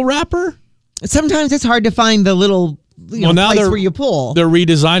single wrapper? Sometimes it's hard to find the little place where you pull. They're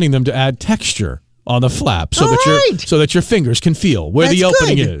redesigning them to add texture. on the flap so All right. so that your fingers can feel where the That's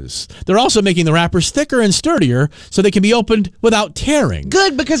opening good. is. They're also making the wrappers thicker and sturdier so they can be opened without tearing.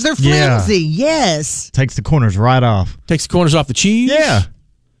 Good, because they're Yeah. flimsy. Yes. Takes the corners right off. Takes the corners off the cheese. Yeah.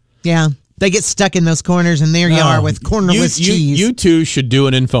 Yeah. They get stuck in those corners, and there you are with cornerless cheese. You two should do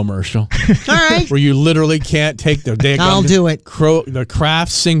an infomercial. All right. Where you literally can't take the I'll do it. The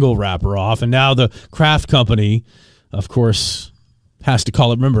Kraft single wrapper off, and now the Kraft company, of course, has to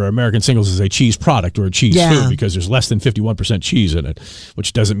call it. Remember, American Singles is a cheese product or a cheese food because there's less than 51% cheese in it,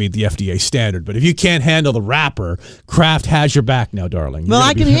 which doesn't meet the FDA standard. But if you can't handle the wrapper, Kraft has your back now, darling. Well,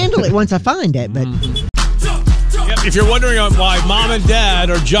 I can handle it once I find it, but Yep, if you're wondering on why mom and dad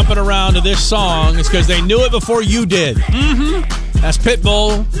are jumping around to this song, it's because they knew it before you did. That's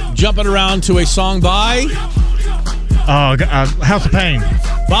Pitbull jumping around to a song by House of Pain.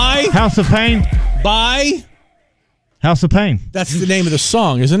 House of Pain. House of Pain. That's the name of the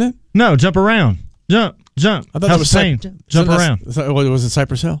song, isn't it? No, Jump Around. Jump. I thought that House was of Pain. Jump Around. Was it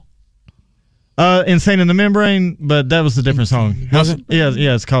Cypress Hill? Insane in the Membrane, but that was a different song. Was it? Yeah,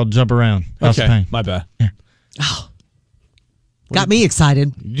 it's called Jump Around. House of Pain. My bad. got me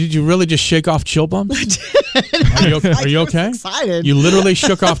excited. Did you really just shake off chill bumps? Are you okay? Excited. You literally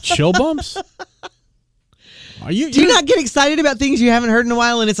shook off chill bumps? Are you? Do you not get excited about things you haven't heard in a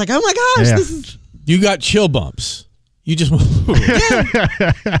while, and it's like, oh my gosh, Yeah. this is. You got chill bumps. You just.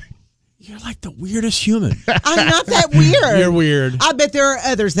 You're like the weirdest human. I'm not that weird. You're weird. I bet there are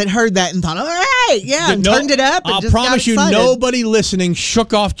others that heard that and thought, all right, yeah, and turned it up. And I'll just promise got you, excited. nobody listening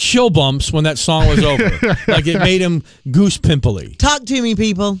shook off chill bumps when that song was over. Like it made him goose pimply. Talk to me,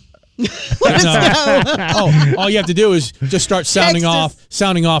 people. Oh, all you have to do is just start sounding off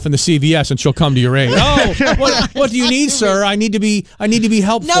in the CVS, and she'll come to your aid. Oh, what do you need, sir? I need to be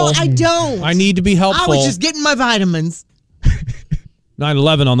helpful. No, I don't. I need to be helpful. I was just getting my vitamins.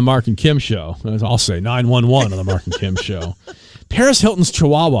 9/11 on the Marc and Kim Show. I'll say 911 on the Marc and Kim Show. Paris Hilton's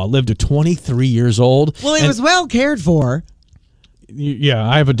Chihuahua lived to 23 years old. Well, it was well cared for. Yeah,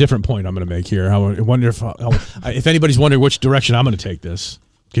 I have a different point I'm going to make here. I wonder if anybody's wondering which direction I'm going to take this.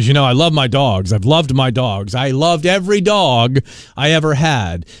 Because, I love my dogs. I've loved my dogs. I loved every dog I ever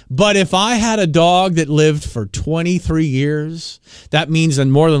had. But if I had a dog that lived for 23 years, that means then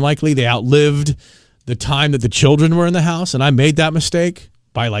more than likely they outlived the time that the children were in the house, and I made that mistake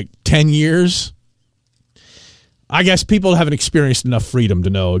by like 10 years. I guess people haven't experienced enough freedom to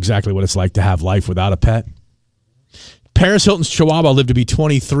know exactly what it's like to have life without a pet. Paris Hilton's Chihuahua lived to be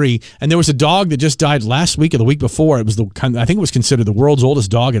 23, and there was a dog that just died last week or the week before. It was I think it was considered the world's oldest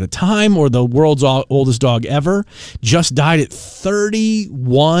dog at a time, or the world's oldest dog ever. Just died at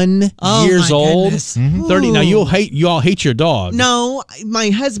 31 years old. Goodness. 30. Now you all hate your dog. No, my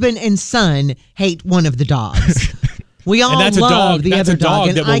husband and son hate one of the dogs. We all love the other dog,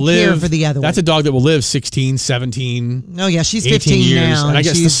 and I care for the other one. That's a dog that will live 16, 17, Oh, yeah, she's 18 15 years. now. And I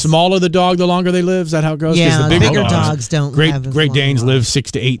guess the smaller the dog, the longer they live. Is that how it goes? 'Cause Yeah, the bigger dogs don't have as Great long Danes lives. live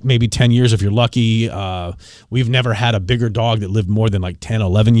 6 to 8, maybe 10 years if you're lucky. We've never had a bigger dog that lived more than like 10,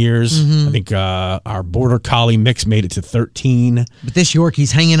 11 years. Mm-hmm. I think our Border Collie mix made it to 13. But this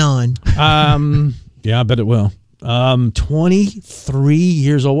Yorkie's hanging on. Yeah, I bet it will. 23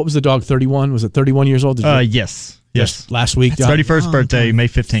 years old. What was the dog? 31? Was it 31 years old? Yes. Last week. 31st birthday, May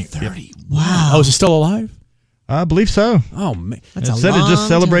 15th. 30. Yep. Wow. Oh, is it still alive? I believe so. Oh man, That's It a said it long just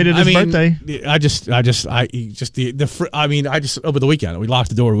celebrated time. his birthday. Over the weekend we locked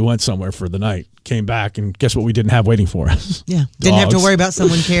the door. We went somewhere for the night. Came back and guess what? We didn't have waiting for us. Yeah, didn't have to Dogs. worry about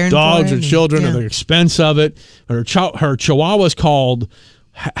someone caring Dogs for or it. children Yeah. and the expense of it. Her Chihuahua's called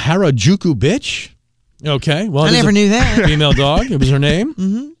Harajuku Bitch. Okay, well, I it is never a knew that. Female dog. It was her name.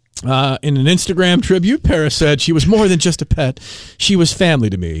 Mm-hmm. In an Instagram tribute, Paris said she was more than just a pet. She was family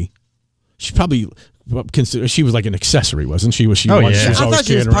to me. She probably considered she was like an accessory, wasn't she? She Oh, was yeah. always I thought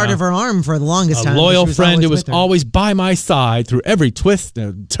she was carrying part around. of her arm for the longest time. A but loyal she was friend who was with her. always by my side through every twist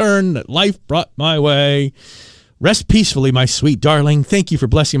and turn that life brought my way. Rest peacefully, my sweet darling. Thank you for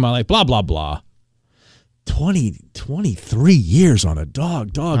blessing my life. Blah, blah, blah. 23 years on a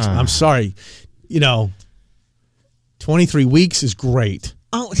dog. Dogs, I'm sorry. 23 weeks is great.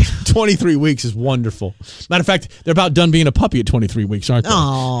 Oh, 23 weeks is wonderful. Matter of fact, they're about done being a puppy at 23 weeks, aren't they?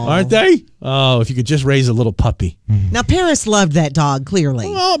 Aw. Aren't they? Oh, if you could just raise a little puppy. now Paris loved that dog. Clearly,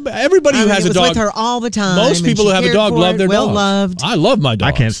 Well, everybody who I mean, has it a was dog. with her all the time. Most and people she who have a cared dog for love it, their well dogs. loved. I love my dogs.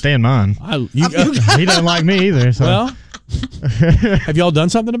 I can't stand mine. He doesn't like me either. So. Well, have y'all done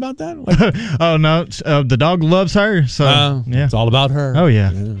something about that? Oh no, the dog loves her. So yeah, It's all about her. oh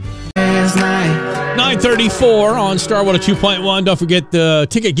yeah. 9:34 on Star 102.1. Don't forget the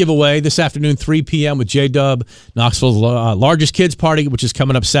ticket giveaway this afternoon, 3 p.m. with J-Dub, Knoxville's largest kids party, which is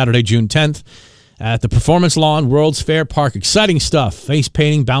coming up Saturday, June 10th. at the Performance Lawn World's Fair Park. Exciting stuff. Face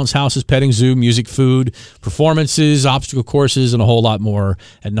painting, bounce houses, petting zoo, music, food, performances, obstacle courses, and a whole lot more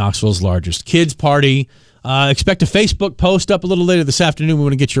at Knoxville's largest kids party. Expect a Facebook post up a little later this afternoon. We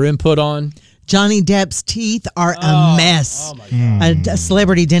want to get your input on. Johnny Depp's teeth are a mess. Oh my God. A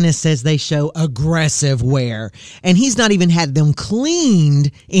celebrity dentist says they show aggressive wear, and he's not even had them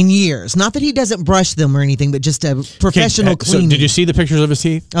cleaned in years. Not that he doesn't brush them or anything, but just a professional cleaning. So did you see the pictures of his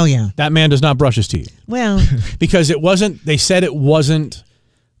teeth? Oh, yeah. That man does not brush his teeth. Well, Because they said it wasn't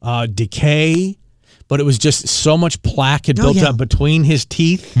decay, but it was just so much plaque had built up between his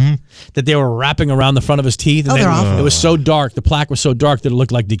teeth that they were wrapping around the front of his teeth. And they're awful. it was so dark, the plaque was so dark that it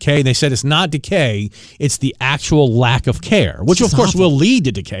looked like decay. And they said it's not decay, it's the actual lack of care, which of course will lead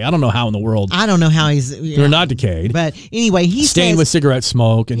to decay. I don't know how in the world I don't know how he's... they're not decayed. But anyway, he Stained says... with cigarette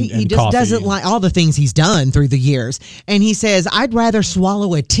smoke and He just coffee. doesn't like all the things he's done through the years. And he says, I'd rather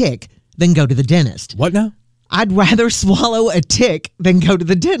swallow a tick than go to the dentist. What now? I'd rather swallow a tick than go to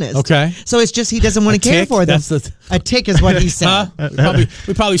the dentist. Okay. So it's just he doesn't want to care tick? for them. That's a tick is what he said.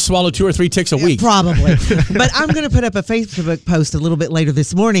 We probably swallow 2 or 3 ticks a week. Probably. But I'm going to put up a Facebook post a little bit later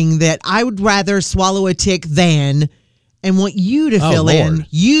this morning that I would rather swallow a tick than, and want you to fill in. Lord.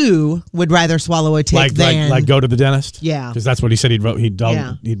 You would rather swallow a tick than. Like go to the dentist? Yeah. Because that's what he said he'd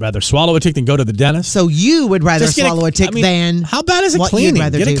rather swallow a tick than go to the dentist. So you would rather Just swallow a tick than. How bad is it what you'd cleaning?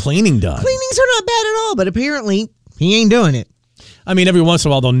 rather Get do. a cleaning done. Cleanings are not bad at all, but apparently he ain't doing it. I mean, every once in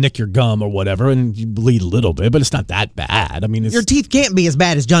a while they'll nick your gum or whatever, and you bleed a little bit, but it's not that bad. I mean, it's, Your teeth can't be as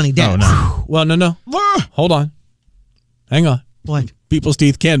bad as Johnny Depp's. no. well, no. Hold on. Hang on. What? People's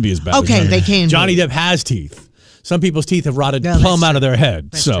teeth can be as bad. Okay, as they can be. Johnny Depp has teeth. Some people's teeth have rotted No, that's plumb out true. of their head.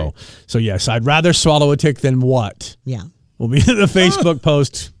 That's So true. yes, I'd rather swallow a tick than what? Yeah. Will be in the Facebook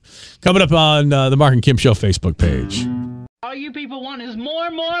post coming up on the Marc and Kim Show Facebook page. All you people want is more.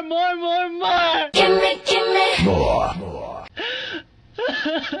 All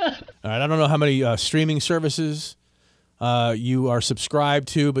right, I don't know how many streaming services you are subscribed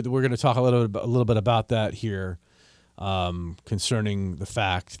to, but we're going to talk a little bit about that here concerning the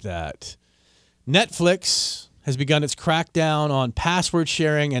fact that Netflix has begun its crackdown on password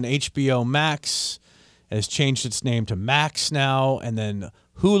sharing, and HBO Max has changed its name to Max now, and then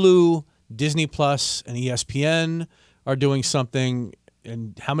Hulu, Disney Plus, and ESPN are doing something.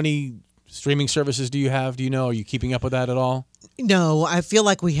 And how many streaming services do you have? Do you know? Are you keeping up with that at all? No, I feel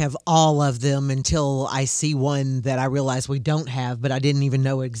like we have all of them until I see one that I realize we don't have, but I didn't even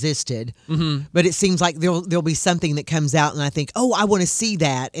know existed. Mm-hmm. But it seems like there'll be something that comes out and I think, oh, I want to see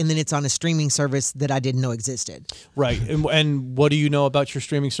that. And then it's on a streaming service that I didn't know existed. Right. And what do you know about your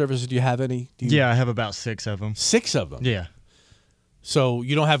streaming services? Do you have any? Yeah, I have about 6 of them. 6 of them? Yeah. So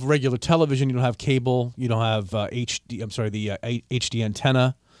you don't have regular television, you don't have cable, you don't have HD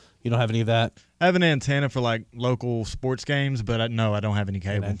antenna, you don't have any of that? I have an antenna for like local sports games, but no, I don't have any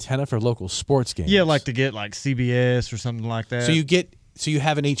cable. An antenna for local sports games? Yeah, like to get like CBS or something like that. So you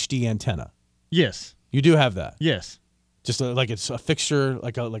have an HD antenna? Yes. You do have that? Yes. Just like it's a fixture,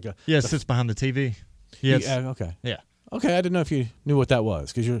 like a. Yeah, it sits behind the TV. Yes. Okay. Yeah. Okay, I didn't know if you knew what that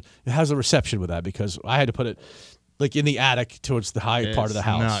was because it has a reception with that because I had to put it like in the attic towards the high part of the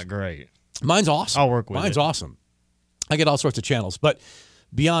house. Not great. Mine's awesome. I'll work with Mine's it. awesome. I get all sorts of channels, but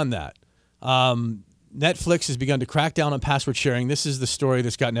beyond that, Netflix has begun to crack down on password sharing. This is the story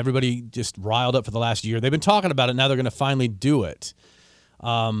that's gotten everybody just riled up for the last year. They've been talking about it. Now they're going to finally do it.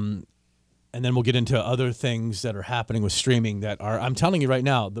 And then we'll get into other things that are happening with streaming that are, I'm telling you right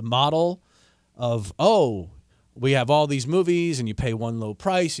now, the model of, we have all these movies and you pay one low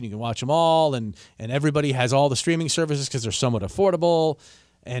price and you can watch them all and everybody has all the streaming services because they're somewhat affordable.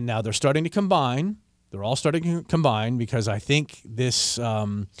 And now they're starting to combine. They're all starting to combine because I think this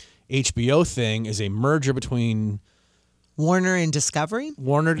HBO thing is a merger between Warner and Discovery?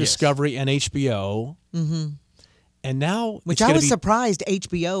 Warner, Discovery, and HBO. Mm-hmm. And now, which I was surprised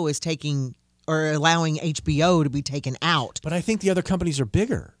HBO is taking or allowing HBO to be taken out. But I think the other companies are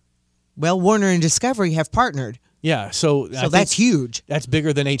bigger. Well, Warner and Discovery have partnered. Yeah, so that's huge. That's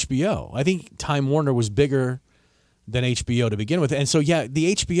bigger than HBO. I think Time Warner was bigger than HBO to begin with. And so, yeah,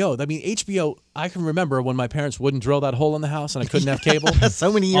 the HBO, I can remember when my parents wouldn't drill that hole in the house and I couldn't have cable.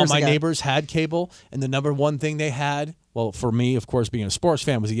 So many years ago. All my ago. neighbors had cable, and the number one thing they had, well, for me, of course, being a sports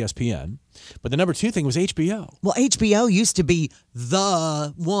fan, was ESPN. But the number two thing was HBO. Well, HBO used to be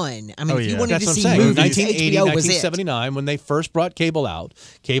the one. I mean, if you wanted That's to what see I'm saying. movies, 1980, HBO was it. 1979, when they first brought cable out,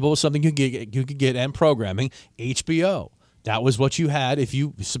 cable was something you could get and programming. HBO. That was what you had if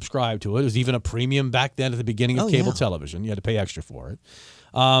you subscribed to it. It was even a premium back then at the beginning of cable television. You had to pay extra for it.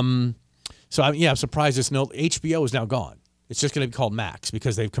 So I'm surprised HBO is now gone. It's just going to be called Max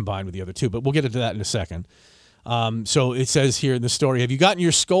because they've combined with the other two. But we'll get into that in a second. So it says here in the story, have you gotten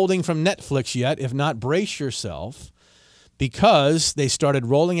your scolding from Netflix yet? If not, brace yourself because they started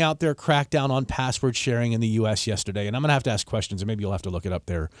rolling out their crackdown on password sharing in the U.S. yesterday. And I'm going to have to ask questions, and maybe you'll have to look it up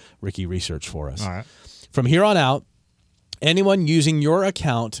there, Ricky, research for us. All right. From here on out, anyone using your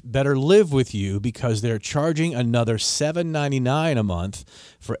account better live with you because they're charging another $7.99 a month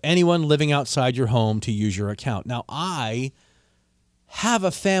for anyone living outside your home to use your account. Now, I have a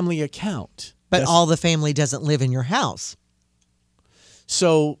family account. But all the family doesn't live in your house.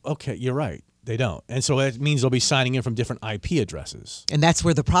 So, okay, you're right. They don't. And so it means they'll be signing in from different IP addresses. And that's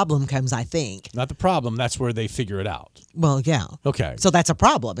where the problem comes, I think. Not the problem. That's where they figure it out. Well, yeah. Okay. So that's a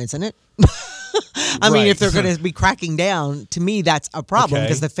problem, isn't it? I mean, if they're going to be cracking down, to me, that's a problem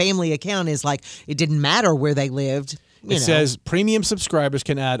because the family account is like, it didn't matter where they lived. It says premium subscribers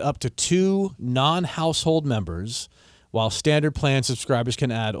can add up to 2 non-household members, while standard plan subscribers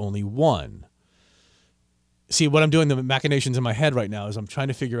can add only 1. See, what I'm doing, the machinations in my head right now is I'm trying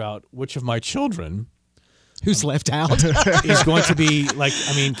to figure out which of my children who's left out is going to be like,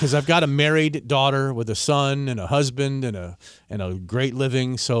 I mean, because I've got a married daughter with a son and a husband and a great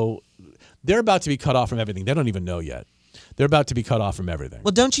living. So they're about to be cut off from everything. They don't even know yet. They're about to be cut off from everything.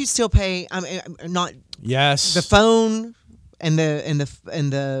 Well, don't you still pay? I mean, not yes, the phone and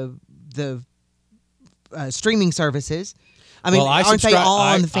the streaming services. I mean, aren't they all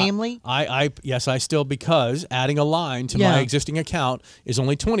on the family? Yes, I still, because adding a line to my existing account is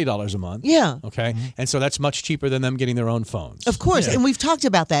only $20 a month. Yeah. Okay. And so that's much cheaper than them getting their own phones. Of course. Yeah. And we've talked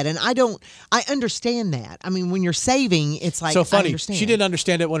about that. And I understand that. I mean, when you're saving, it's like, so funny. I understand. She didn't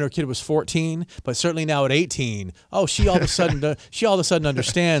understand it when her kid was 14, but certainly now at 18, she all of a sudden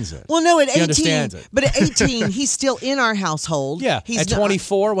understands it. Well, no, at 18, understands it. But at 18, he's still in our household. Yeah. He's at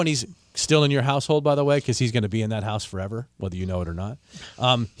 24, when he's still in your household, by the way, because he's going to be in that house forever, whether you know it or not.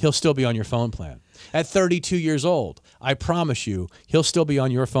 He'll still be on your phone plan. At 32 years old, I promise you, he'll still be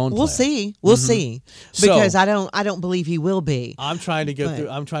on your phone plan. We'll see. We'll see. Because I don't believe he will be. I'm trying to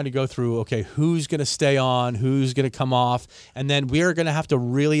go through. Okay, who's going to stay on? Who's going to come off? And then we're going to have to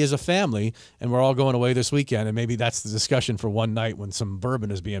really, as a family, and we're all going away this weekend. And maybe that's the discussion for one night when some bourbon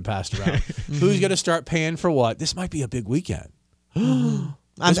is being passed around. Who's going to start paying for what? This might be a big weekend.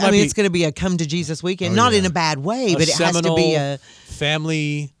 I mean, it's going to be a come to Jesus weekend, not in a bad way, but it has to be a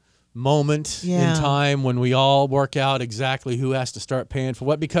family moment in time when we all work out exactly who has to start paying for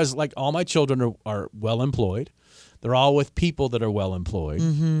what. Because like all my children are well employed, they're all with people that are well employed.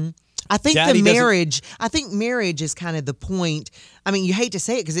 Mm-hmm. I think marriage is kind of the point. I mean, you hate to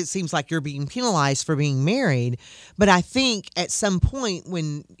say it because it seems like you're being penalized for being married, but I think at some point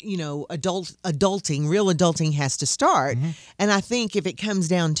when, real adulting has to start. Mm-hmm. And I think if it comes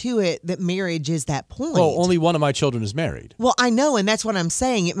down to it, that marriage is that point. Well, only one of my children is married. Well, I know, and that's what I'm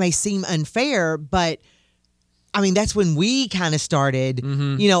saying. It may seem unfair, but I mean, that's when we kind of started,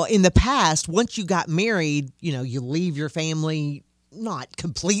 in the past. Once you got married, you leave your family. Not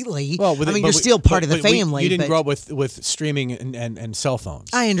completely. Well, you're still part of the family. You didn't grow up with streaming and cell phones.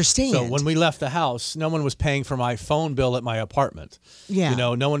 I understand. So when we left the house, no one was paying for my phone bill at my apartment. Yeah.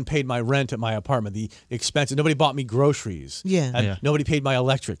 No one paid my rent at my apartment. The expenses. Nobody bought me groceries. Yeah. Nobody paid my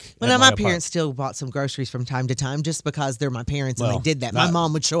electric. Well, my parents still bought some groceries from time to time just because they're my parents and they did that. My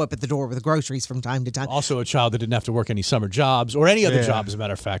mom would show up at the door with groceries from time to time. Also a child that didn't have to work any summer jobs or any other job, as a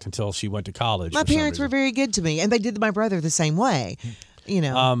matter of fact, until she went to college. My parents were very good to me, and they did my brother the same way.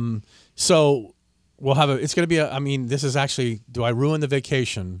 So we'll have it's going to be this is actually, do I ruin the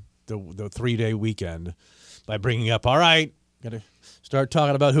vacation, the 3-day weekend by bringing up, all right, got to start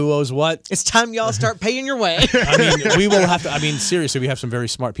talking about who owes what. It's time y'all start paying your way. We will have to, seriously, we have some very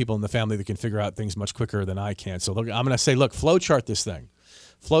smart people in the family that can figure out things much quicker than I can. So look, I'm going to say, look, flowchart this thing.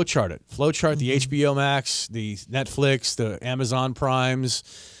 Flowchart it. Flowchart the HBO Max, the Netflix, the Amazon Primes,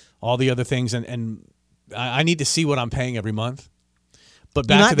 all the other things. And I need to see what I'm paying every month. But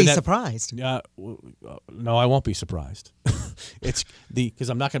back you might to the be surprised. No, I won't be surprised. Because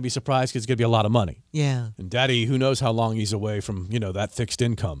I'm not going to be surprised because it's going to be a lot of money. Yeah. And Daddy, who knows how long he's away from that fixed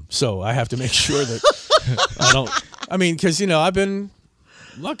income. So I have to make sure that I don't. Because I've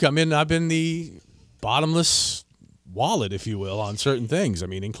been the bottomless wallet, if you will, on certain things.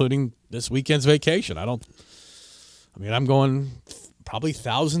 Including this weekend's vacation. I'm going probably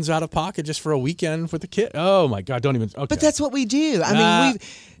thousands out of pocket just for a weekend for the kid. Oh my God! Don't even. Okay. But that's what we do.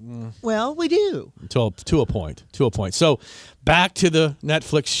 We do. To a point. So back to the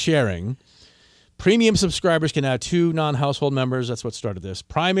Netflix sharing. Premium subscribers can add 2 non-household members. That's what started this.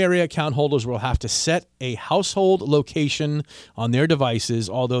 Primary account holders will have to set a household location on their devices,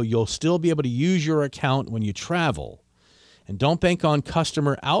 although you'll still be able to use your account when you travel. And don't bank on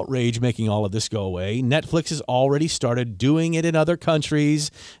customer outrage making all of this go away. Netflix has already started doing it in other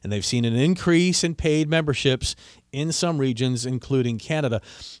countries, and they've seen an increase in paid memberships in some regions, including Canada.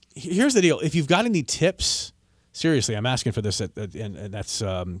 Here's the deal. If you've got any tips, seriously, I'm asking for this, and that's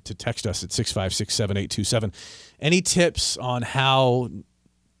to text us at 656-7827. Any tips on how,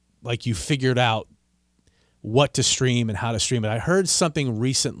 like, you figured out what to stream and how to stream it? I heard something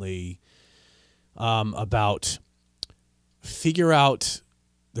recently about figure out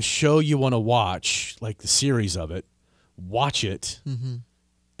the show you want to watch, like the series of it, watch it,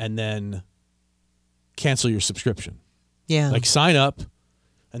 and then cancel your subscription. Yeah. Like sign up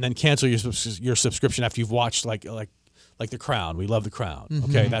and then cancel your subscription after you've watched like The Crown. We love The Crown.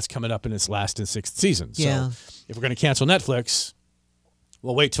 Okay, that's coming up in its last and 6th season. So if we're going to cancel Netflix,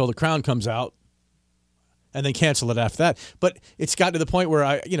 we'll wait till The Crown comes out and then cancel it after that. But it's gotten to the point where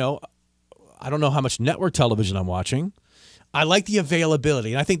I don't know how much network television I'm watching. I like the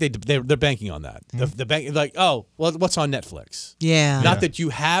availability, and I think they're banking on that. The bank, like, oh, well, what's on Netflix? Yeah. Not that you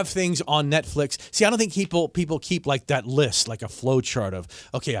have things on Netflix. See, I don't think people keep like that list, like a flow chart of,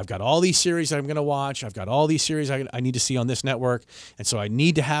 okay, I've got all these series that I'm going to watch. I've got all these series I need to see on this network, and so I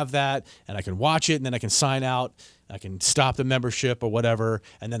need to have that, and I can watch it, and then I can sign out. I can stop the membership or whatever,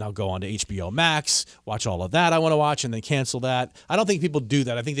 and then I'll go on to HBO Max, watch all of that I want to watch, and then cancel that. I don't think people do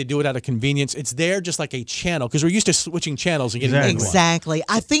that. I think they do it out of convenience. It's there just like a channel, because we're used to switching channels and getting Exactly.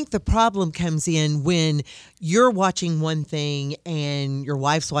 I think the problem comes in when you're watching one thing and your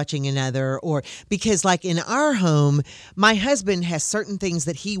wife's watching another, or because like in our home, my husband has certain things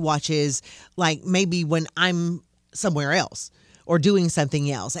that he watches, like maybe when I'm somewhere else or doing something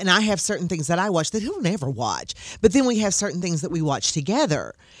else. And I have certain things that I watch that he'll never watch. But then we have certain things that we watch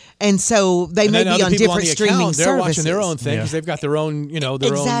together. And so they may be on different streaming services. They're watching their own thing because they've got their own, their own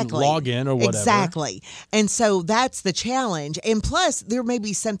login or whatever. Exactly. And so that's the challenge. And plus, there may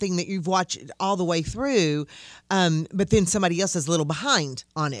be something that you've watched all the way through, but then somebody else is a little behind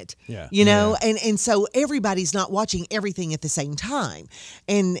on it. Yeah. And so everybody's not watching everything at the same time.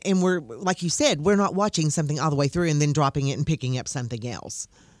 And we're, like you said, we're not watching something all the way through and then dropping it and picking up something else.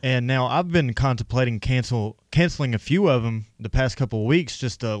 And now I've been contemplating canceling a few of them the past couple of weeks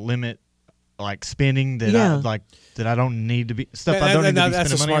just to limit like spending that I don't need to be stuff I don't need to be that's spending money on.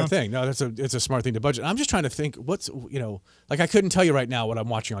 That's a smart thing. No, it's a smart thing to budget. I'm just trying to think what's like I couldn't tell you right now what I'm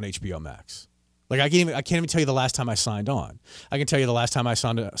watching on HBO Max. Like I can't even tell you the last time I signed on. I can tell you the last time I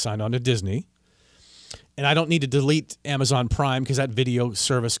signed on to Disney. And I don't need to delete Amazon Prime because that video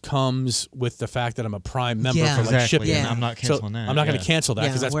service comes with the fact that I'm a Prime member for like shipping. Yeah. I'm not canceling that. I'm not going to cancel that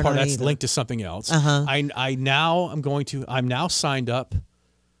because that's linked to something else. I'm now signed up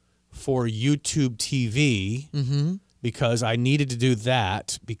for YouTube TV because I needed to do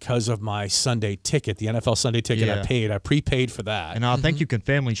that because of my Sunday ticket, the NFL Sunday ticket. I prepaid for that. And I think you can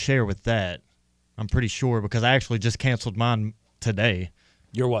family share with that. I'm pretty sure because I actually just canceled mine today.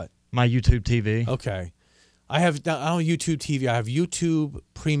 Your what? My YouTube TV. Okay. I don't YouTube TV. I have YouTube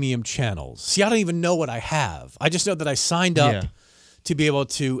premium channels. See, I don't even know what I have. I just know that I signed up to be able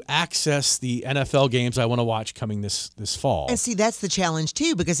to access the NFL games I want to watch coming this fall. And see, that's the challenge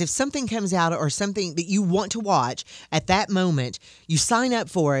too, because if something comes out or something that you want to watch at that moment, you sign up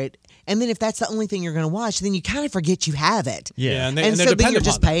for it. And then if that's the only thing you're going to watch, then you kind of forget you have it. Yeah. And so then you're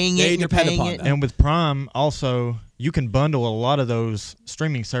just paying it and you're paying it. And with Prime, also, you can bundle a lot of those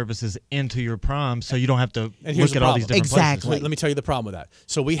streaming services into your Prime so you don't have to look at all these different places. Let me tell you the problem with that.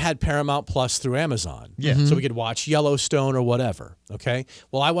 So we had Paramount Plus through Amazon. Yeah. So we could watch Yellowstone or whatever. Okay.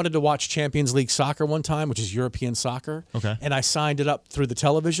 Well, I wanted to watch Champions League soccer one time, which is European soccer. Okay. And I signed it up through the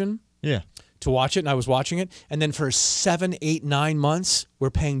television. Yeah. To watch it, and I was watching it, and then for 7, 8, 9 months, we're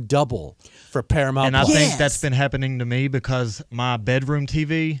paying double for Paramount+. And I think that's been happening to me because my bedroom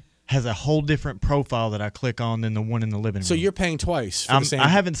TV has a whole different profile that I click on than the one in the living room. So you're paying twice for the same. I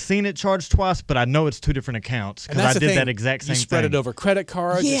haven't seen it charged twice, but I know it's two different accounts because I did that exact same thing. You spread it over credit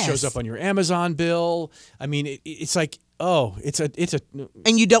cards. Yes. It shows up on your Amazon bill. I mean, it's like, it's a,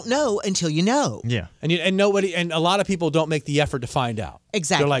 and you don't know until you know. Yeah, and a lot of people don't make the effort to find out.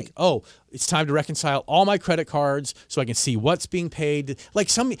 Exactly. They're like, it's time to reconcile all my credit cards so I can see what's being paid.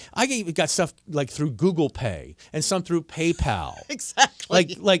 Like I got stuff like through Google Pay and some through PayPal.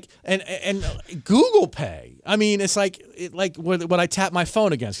 Exactly. And Google Pay. I mean, it's like when I tap my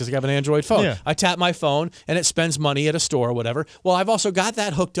phone against, because I have an Android phone. Yeah. I tap my phone and it spends money at a store or whatever. Well, I've also got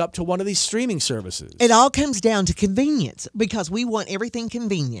that hooked up to one of these streaming services. It all comes down to convenience because we want everything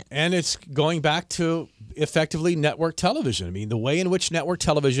convenient. And it's going back to effectively network television. I mean, the way in which network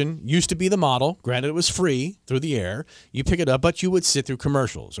television used to be the model, granted it was free through the air, you pick it up, but you would sit through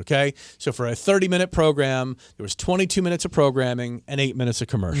commercials, okay? So for a 30-minute program, there was 22 minutes of programming and 8 minutes of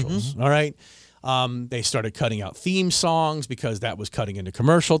commercials, all right? They started cutting out theme songs because that was cutting into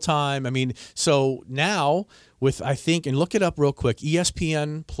commercial time. I mean, so now with, I think, and look it up real quick,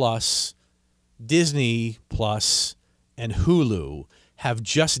 ESPN Plus, Disney Plus, and Hulu have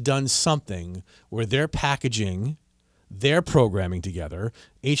just done something where they're packaging their programming together.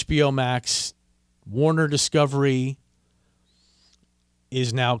 HBO Max, Warner Discovery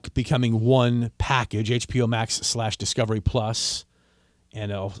is now becoming one package, HBO Max / Discovery Plus.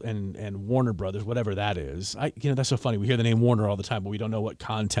 And Warner Brothers, whatever that is. That's so funny. We hear the name Warner all the time, but we don't know what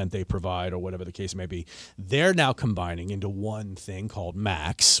content they provide or whatever the case may be. They're now combining into one thing called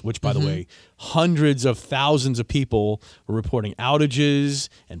Max, which, by the way, hundreds of thousands of people were reporting outages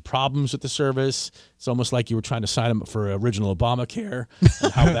and problems with the service. It's almost like you were trying to sign them up for original Obamacare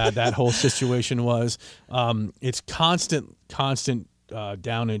and how bad that whole situation was. It's constant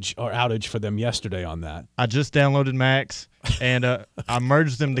downage or outage for them yesterday on that. I just downloaded Max and I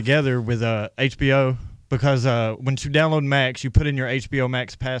merged them together with HBO because when you download Max, you put in your HBO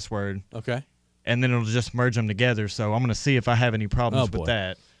Max password. Okay. And then it'll just merge them together. So I'm going to see if I have any problems with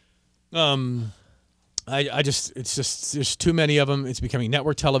that. It's just there's too many of them. It's becoming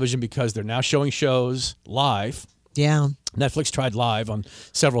network television because they're now showing shows live. Yeah. Netflix tried live on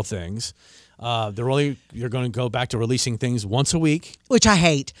several things. You're going to go back to releasing things once a week, which I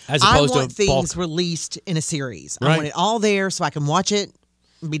hate. As opposed I want to things bulk. Released in a series. Right. I want it all there so I can watch it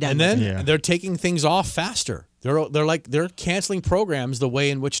and be done. And with then they're taking things off faster. They're canceling programs the way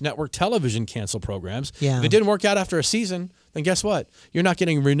in which network television cancel programs. Yeah. If it didn't work out after a season, then guess what? You're not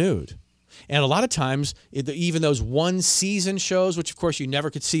getting renewed. And a lot of times, even those one-season shows, which, of course, you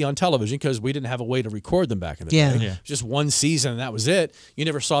never could see on television because we didn't have a way to record them back in the day. Yeah. Just one season, and that was it. You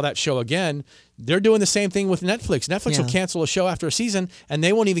never saw that show again. They're doing the same thing with Netflix. Netflix will cancel a show after a season, and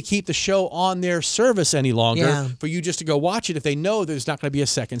they won't even keep the show on their service any longer for you just to go watch it if they know there's not going to be a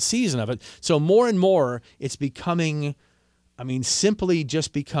second season of it. So more and more, it's becoming, simply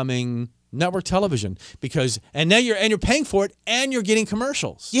just becoming network television and now you're paying for it and you're getting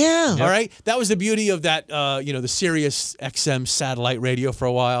commercials. Yeah. All right. That was the beauty of that, the Sirius XM satellite radio for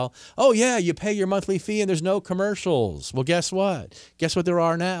a while. Oh yeah. You pay your monthly fee and there's no commercials. Well, guess what? Guess what there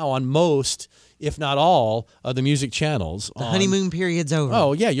are now on most, if not all, of the music channels. The honeymoon period's over.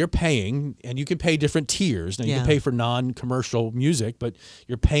 Oh yeah. You're paying and you can pay different tiers. Now you can pay for non-commercial music, but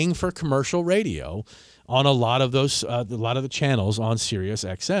you're paying for commercial radio on a lot of those, the channels on Sirius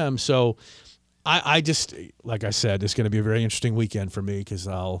XM. So I just, like I said, it's going to be a very interesting weekend for me because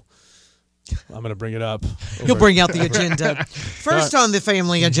I'm going to bring it up. You'll bring out the agenda. First on the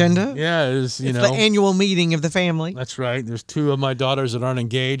family agenda. Yeah, it's the annual meeting of the family. That's right. There's two of my daughters that aren't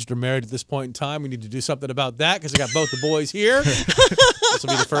engaged or married at this point in time. We need to do something about that because I got both the boys here. This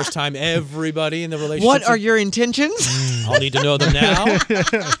will be the first time everybody in the relationship. What are your intentions? I'll need to know them now.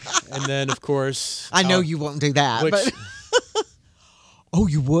 And then, of course, I know you won't do that. But oh,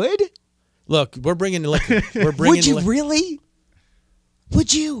 you would? Look, we're bringing liquor. Would you really?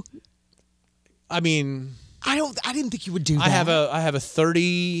 Would you? I mean, I didn't think you would do that. I have a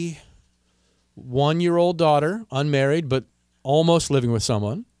 31-year-old daughter, unmarried, but almost living with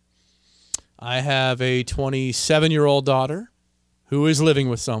someone. I have a 27-year-old daughter who is living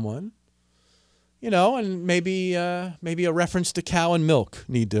with someone. And maybe a reference to cow and milk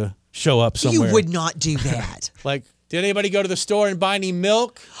need to show up somewhere. You would not do that. Like, did anybody go to the store and buy any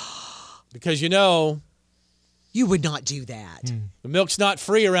milk? Because you would not do that. The milk's not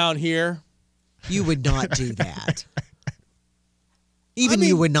free around here. You would not do that. Even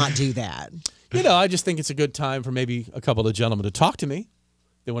you would not do that. I just think it's a good time for maybe a couple of gentlemen to talk to me.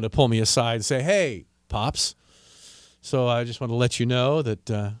 They want to pull me aside and say, hey, Pops. So I just want to let you know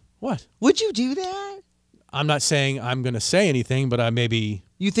that, what? Would you do that? I'm not saying I'm going to say anything, but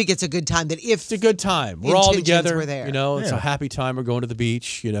you think it's a good time that if it's a good time. We're all together. Were there. It's a happy time. We're going to the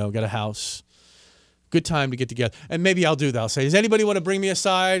beach, got a house. Good time to get together. And maybe I'll do that. I'll say, does anybody want to bring me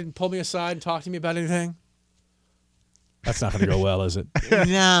aside and pull me aside and talk to me about anything? That's not going to go well, is it?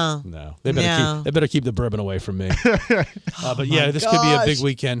 No. No. They better keep the bourbon away from me. But yeah, this could be a big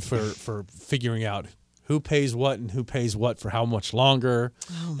weekend for figuring out who pays what and who pays what for how much longer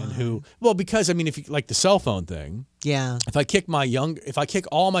and who. Well, because if you like the cell phone thing. Yeah. If I kick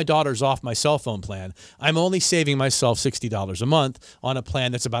all my daughters off my cell phone plan, I'm only saving myself $60 a month on a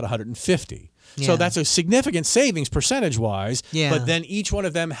plan that's about $150. Yeah. So that's a significant savings percentage-wise. Yeah. But then each one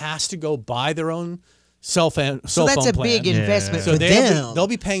of them has to go buy their own cell phone So that's a plan. big investment So for them. they'll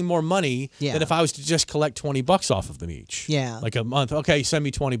be paying more money Yeah. than if I was to just collect $20 off of them each. Yeah. Like a month. Okay, send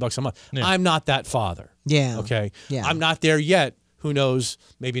me $20 a month. I'm not that father. Yeah. Okay. Yeah. I'm not there yet. Who knows?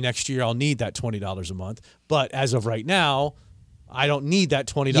 Maybe next year I'll need that $20 a month. But as of right now, I don't need that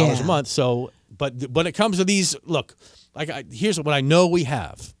 $20 a month. So, but when it comes to these, look, here's what I know we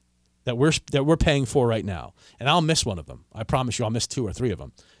have that we're paying for right now, and I'll miss one of them. I promise you, I'll miss 2 or 3 of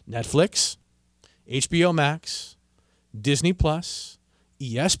them. Netflix, HBO Max, Disney Plus,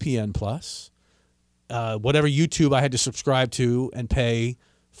 ESPN Plus, whatever YouTube I had to subscribe to and pay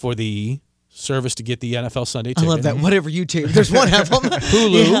for the service to get the NFL Sunday ticket. I love that. Whatever YouTube. There's one of them.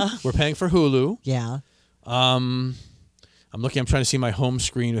 Hulu. Yeah. We're paying for Hulu. Yeah. I'm trying to see my home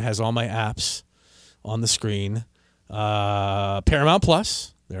screen. It has all my apps on the screen. Paramount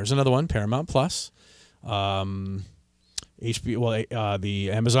Plus. There's another one. Paramount Plus. HBO,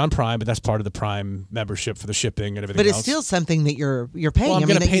 the Amazon Prime, but that's part of the Prime membership for the shipping and everything But it's else. still something that you're paying. Well, I'm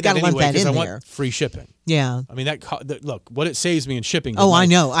going to pay you that gotta lump anyway because I in want there. free shipping. Yeah. I mean, look, what it saves me in shipping. Oh, I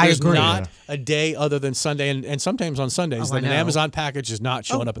know. I There's agree. not a day other than Sunday, and sometimes on Sundays Oh, that I an know. Amazon package is not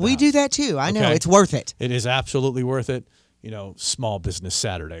showing up at the We house. do that too. I know. Okay? It's worth it. It is absolutely worth it. You know, Small Business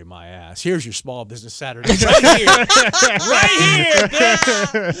Saturday, my ass. Here's your Small Business Saturday right here. Right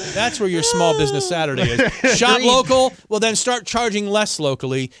here. That's where your Small Business Saturday is. Shop local, well, then start charging less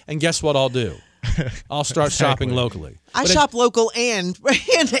locally, and guess what I'll do? I'll start shopping locally. I shop local and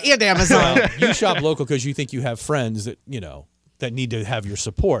Amazon. Well, you shop local because you think you have friends that, that need to have your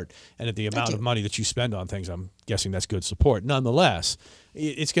support. And at the amount of money that you spend on things, I'm guessing that's good support. Nonetheless,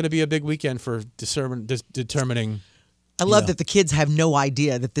 it's going to be a big weekend for determining... I love that the kids have no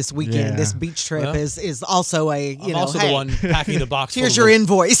idea that this weekend, this beach trip is also a, I'm also the one packing the box. Here's your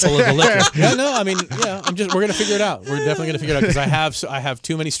invoice. Full of the liquor. Yeah, no, I mean, we're gonna figure it out. We're definitely gonna figure it out because I have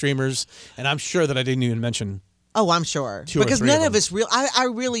too many streamers, and I'm sure that I didn't even mention. Oh, I'm sure. 2 or 3 Because of none them. of us I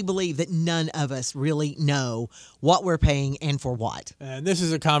really believe that none of us really know what we're paying and for what. And this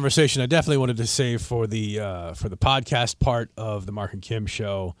is a conversation I definitely wanted to save for the podcast part of the Marc and Kim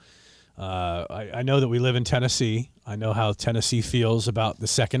Show. I know that we live in Tennessee. I know how Tennessee feels about the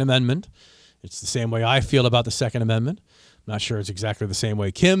Second Amendment. It's the same way I feel about the Second Amendment. I'm not sure it's exactly the same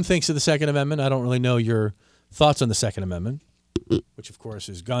way Kim thinks of the Second Amendment. I don't really know your thoughts on the Second Amendment, which, of course,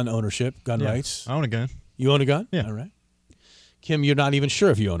 is gun ownership, gun rights. I own a gun. You own a gun? Yeah. All right. Kim, you're not even sure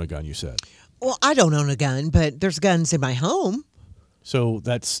if you own a gun, you said. Well, I don't own a gun, but there's guns in my home. So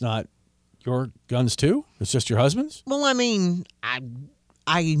that's not your guns, too? It's just your husband's? Well, I mean, I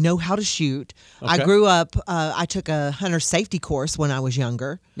know how to shoot. Okay. I grew up, I took a hunter safety course when I was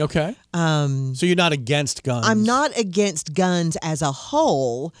younger. Okay. So you're not against guns? I'm not against guns as a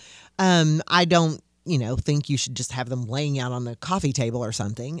whole. I don't, think you should just have them laying out on the coffee table or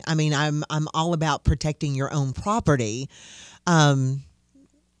something. I mean, I'm all about protecting your own property. I'm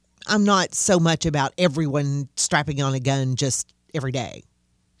not so much about everyone strapping on a gun just every day.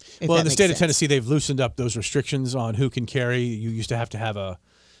 Well, in the state of Tennessee, they've loosened up those restrictions on who can carry. You used to have to have a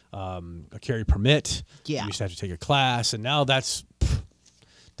carry permit. Yeah. You used to have to take a class, and now that's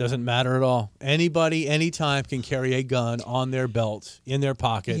doesn't matter at all. Anybody, anytime can carry a gun on their belt, in their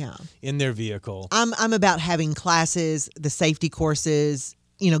pocket, in their vehicle. I'm about having classes, the safety courses,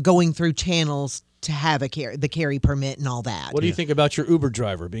 going through channels to have the carry permit and all that. What do you think about your Uber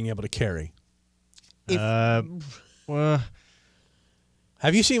driver being able to carry? Well.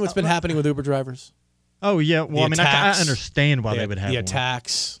 Have you seen what's been happening with Uber drivers? Oh, yeah. Well, I understand why they would have the one.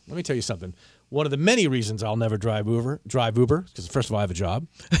 attacks. Let me tell you something. One of the many reasons I'll never drive Uber, because first of all, I have a job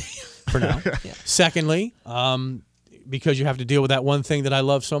for now. Secondly, because you have to deal with that one thing that I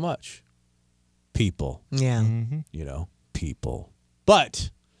love so much. People. Yeah. Mm-hmm. People. But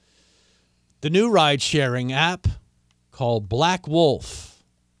the new ride-sharing app called Black Wolf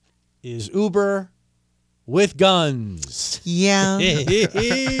is Uber with guns. Yeah.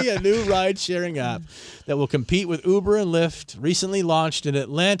 A new ride-sharing app that will compete with Uber and Lyft, recently launched in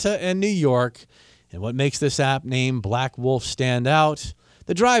Atlanta and New York. And what makes this app named Black Wolf stand out?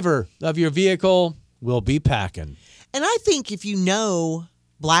 The driver of your vehicle will be packing. And I think if you know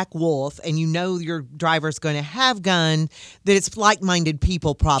Black Wolf and you know your driver's going to have gun, that it's like-minded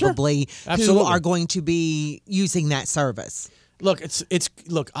people probably who are going to be using that service. Look,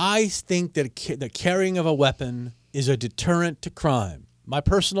 look. I think that the carrying of a weapon is a deterrent to crime. My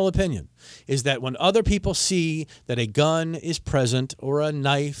personal opinion is that when other people see that a gun is present, or a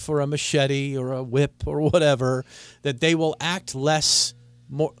knife, or a machete, or a whip, or whatever, that they will act less.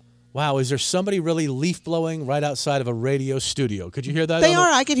 Wow, is there somebody really leaf blowing right outside of a radio studio? Could you hear that? They are.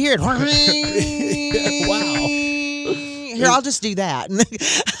 I could hear it. Wow. Here, I'll just do that.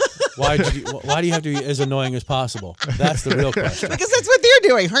 Why do you have to be as annoying as possible? That's the real question. Because that's what they're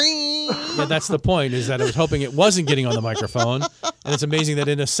doing. Yeah, that's the point, is that I was hoping it wasn't getting on the microphone. And it's amazing that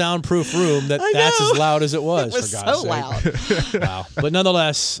in a soundproof room that's as loud as it was, It was for God's so sake. loud. Wow. But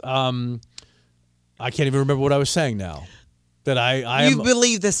nonetheless, I can't even remember what I was saying now. That I You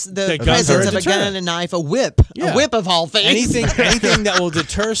believe the that guns are presence a of a deterrent. gun, a knife, a whip. Yeah. A whip of all things. anything that will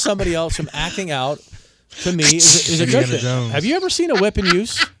deter somebody else from acting out, to me, is a good Indiana thing. Jones. Have you ever seen a whip in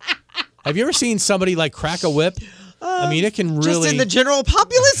use? Have you ever seen somebody like crack a whip? I mean, it can really. Just in the general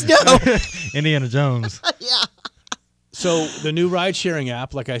populace? No. Indiana Jones. Yeah. So the new ride-sharing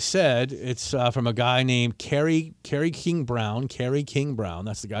app, like I said, it's from a guy named Kerry King Brown. Kerry King Brown,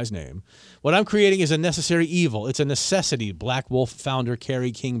 that's the guy's name. What I'm creating is a necessary evil. It's a necessity. Black Wolf founder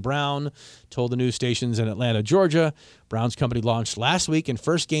Kerry King Brown told the news stations in Atlanta, Georgia. Brown's company launched last week and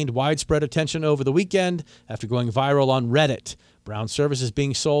first gained widespread attention over the weekend after going viral on Reddit. Brown's service is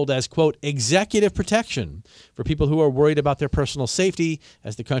being sold as, quote, executive protection for people who are worried about their personal safety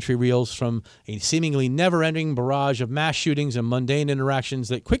as the country reels from a seemingly never-ending barrage of mass shootings and mundane interactions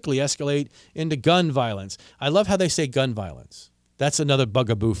that quickly escalate into gun violence. I love how they say gun violence. That's another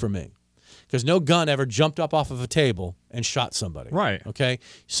bugaboo for me. Because no gun ever jumped up off of a table and shot somebody. Right. Okay?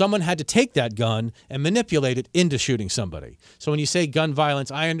 Someone had to take that gun and manipulate it into shooting somebody. So when you say gun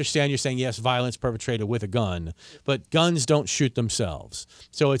violence, I understand you're saying, yes, violence perpetrated with a gun. But guns don't shoot themselves.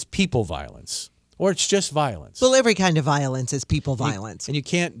 So it's people violence. Or it's just violence. Well, every kind of violence is people violence. And you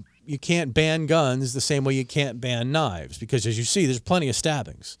can't ban guns the same way you can't ban knives. Because as you see, there's plenty of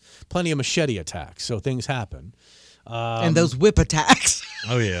stabbings. Plenty of machete attacks. So things happen. And those whip attacks.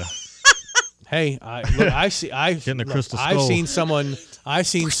 Oh, yeah. Hey, I seen someone. I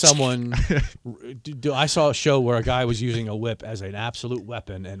saw a show where a guy was using a whip as an absolute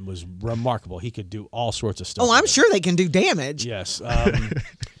weapon and was remarkable. He could do all sorts of stuff. Oh, I'm sure they can do damage. Yes.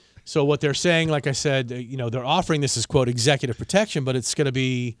 So what they're saying, like I said, they're offering this as, quote, executive protection, but it's going to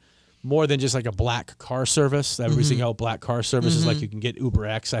be more than just like a black car service. Everybody's thinking, oh, black car service is like you can get Uber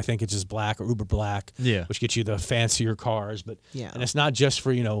X. I think it's just black or Uber Black, which gets you the fancier cars. But and it's not just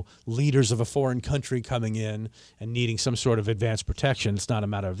for leaders of a foreign country coming in and needing some sort of advanced protection. It's not a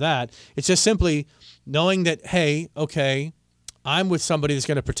matter of that. It's just simply knowing that, hey, okay, I'm with somebody that's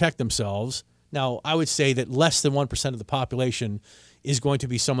going to protect themselves. Now, I would say that less than 1% of the population is going to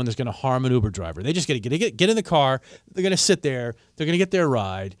be someone that's going to harm an Uber driver. They just get in the car, they're going to sit there, they're going to get their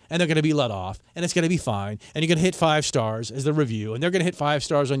ride, and they're going to be let off, and it's going to be fine, and you're going to hit 5 stars as the review, and they're going to hit 5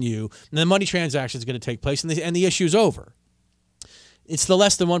 stars on you, and the money transaction is going to take place, and the issue's over. It's the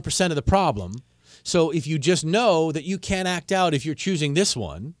less than 1% of the problem. So if you just know that you can't act out if you're choosing this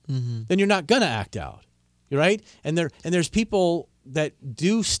one, then you're not going to act out, right? And there's people that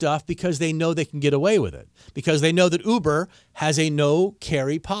do stuff because they know they can get away with it, because they know that Uber has a no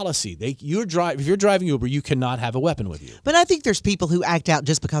carry policy. If you're driving Uber, you cannot have a weapon with you. But I think there's people who act out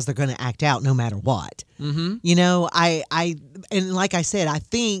just because they're going to act out no matter what. Mm-hmm. And like I said, I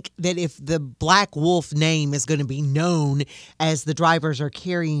think that if the Black Wolf name is going to be known as the drivers are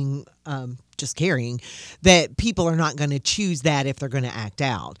carrying, that people are not going to choose that if they're going to act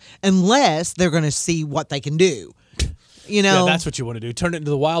out, unless they're going to see what they can do. Yeah, that's what you want to do. Turn it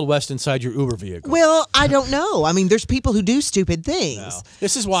into the Wild West inside your Uber vehicle. Well, I don't know. I mean, there's people who do stupid things. No.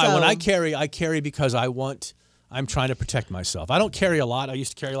 This is why when I carry because I'm trying to protect myself. I don't carry a lot. I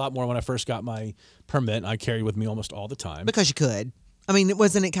used to carry a lot more when I first got my permit. I carry with me almost all the time. Because you could. I mean,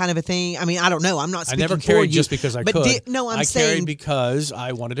 wasn't it kind of a thing? I mean, I don't know. I'm not speaking I never for carried you, just because I could. I carried because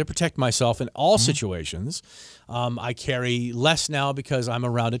I wanted to protect myself in all situations. I carry less now because I'm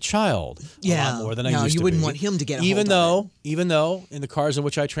around a child a lot more than I used to be. You wouldn't want him to get a even hold of it. Even though in the cars in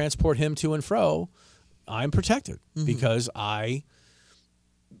which I transport him to and fro, I'm protected because I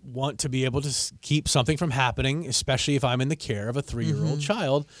want to be able to keep something from happening, especially if I'm in the care of a 3-year-old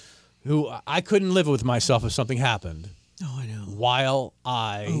child who I couldn't live with myself if something happened. Oh, I know. While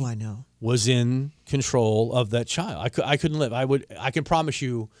I was in control of that child, I couldn't live. I can promise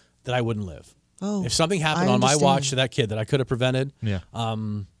you that I wouldn't live. Oh, if something happened on my watch to that kid that I could have prevented,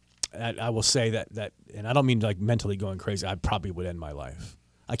 I will say that, and I don't mean like mentally going crazy. I probably would end my life.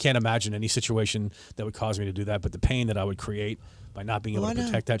 I can't imagine any situation that would cause me to do that. But the pain that I would create by not being able to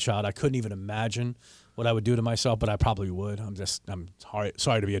protect that child, I couldn't even imagine what I would do to myself. But I probably would. I'm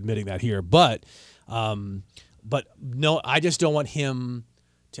sorry to be admitting that here, but no, I just don't want him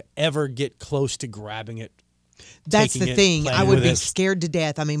to ever get close to grabbing it. That's the thing. I would be scared to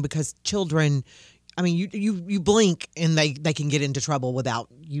death. I mean, because children, I mean, you blink and they can get into trouble without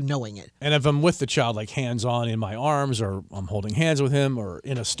you knowing it. And if I'm with the child, like hands-on in my arms, or I'm holding hands with him, or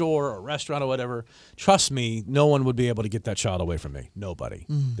in a store or a restaurant or whatever, trust me, no one would be able to get that child away from me. Nobody.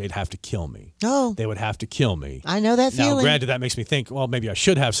 They'd have to kill me. Oh. They would have to kill me. I know that feeling. Now, granted, that makes me think, well, maybe I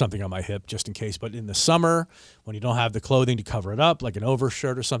should have something on my hip just in case. But in the summer, when you don't have the clothing to cover it up, like an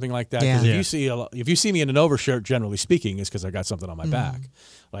overshirt or something like that, Yeah. 'cause if you see me in an overshirt, generally speaking, it's because I got something on my back,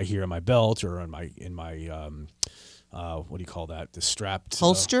 like here in my belt or in my what do you call that? The strapped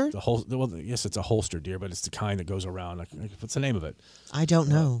holster. Well, yes, it's a holster, dear, but it's the kind that goes around. Like, what's the name of it? I don't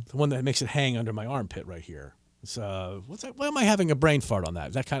know. The one that makes it hang under my armpit right here. It's what's that? Why am I having a brain fart on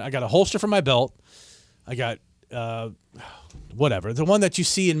that? That kind. I got a holster for my belt. I got whatever, the one that you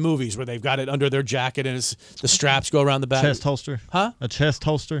see in movies where they've got it under their jacket and the straps go around the back. Chest holster, huh? A chest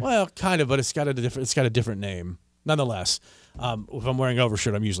holster. Well, kind of, but it's got a different name. Nonetheless, if I'm wearing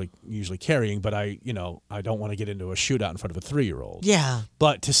overshirt, I'm usually carrying, but I don't want to get into a shootout in front of a 3-year-old. Yeah.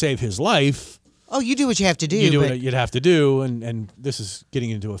 But to save his life, oh, you do what you have to do. you do what you'd have to do, and this is getting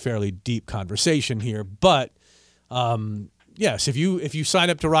into a fairly deep conversation here. But yes, if you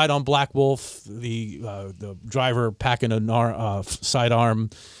sign up to ride on Black Wolf, the driver packing a sidearm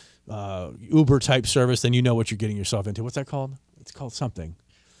Uber type service, then you know what you're getting yourself into. What's that called? It's called something.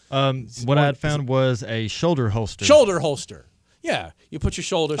 What I had found was a shoulder holster. Shoulder holster. Yeah, you put your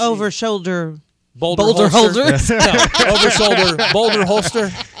shoulders over shoulder. Boulder holster. holder. Over shoulder boulder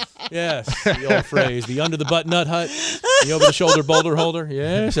holster. Yes, the old phrase, the under the butt nut hut, the over the shoulder boulder holder.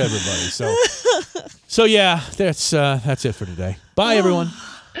 Yes, everybody. So yeah, that's it for today. Bye, everyone.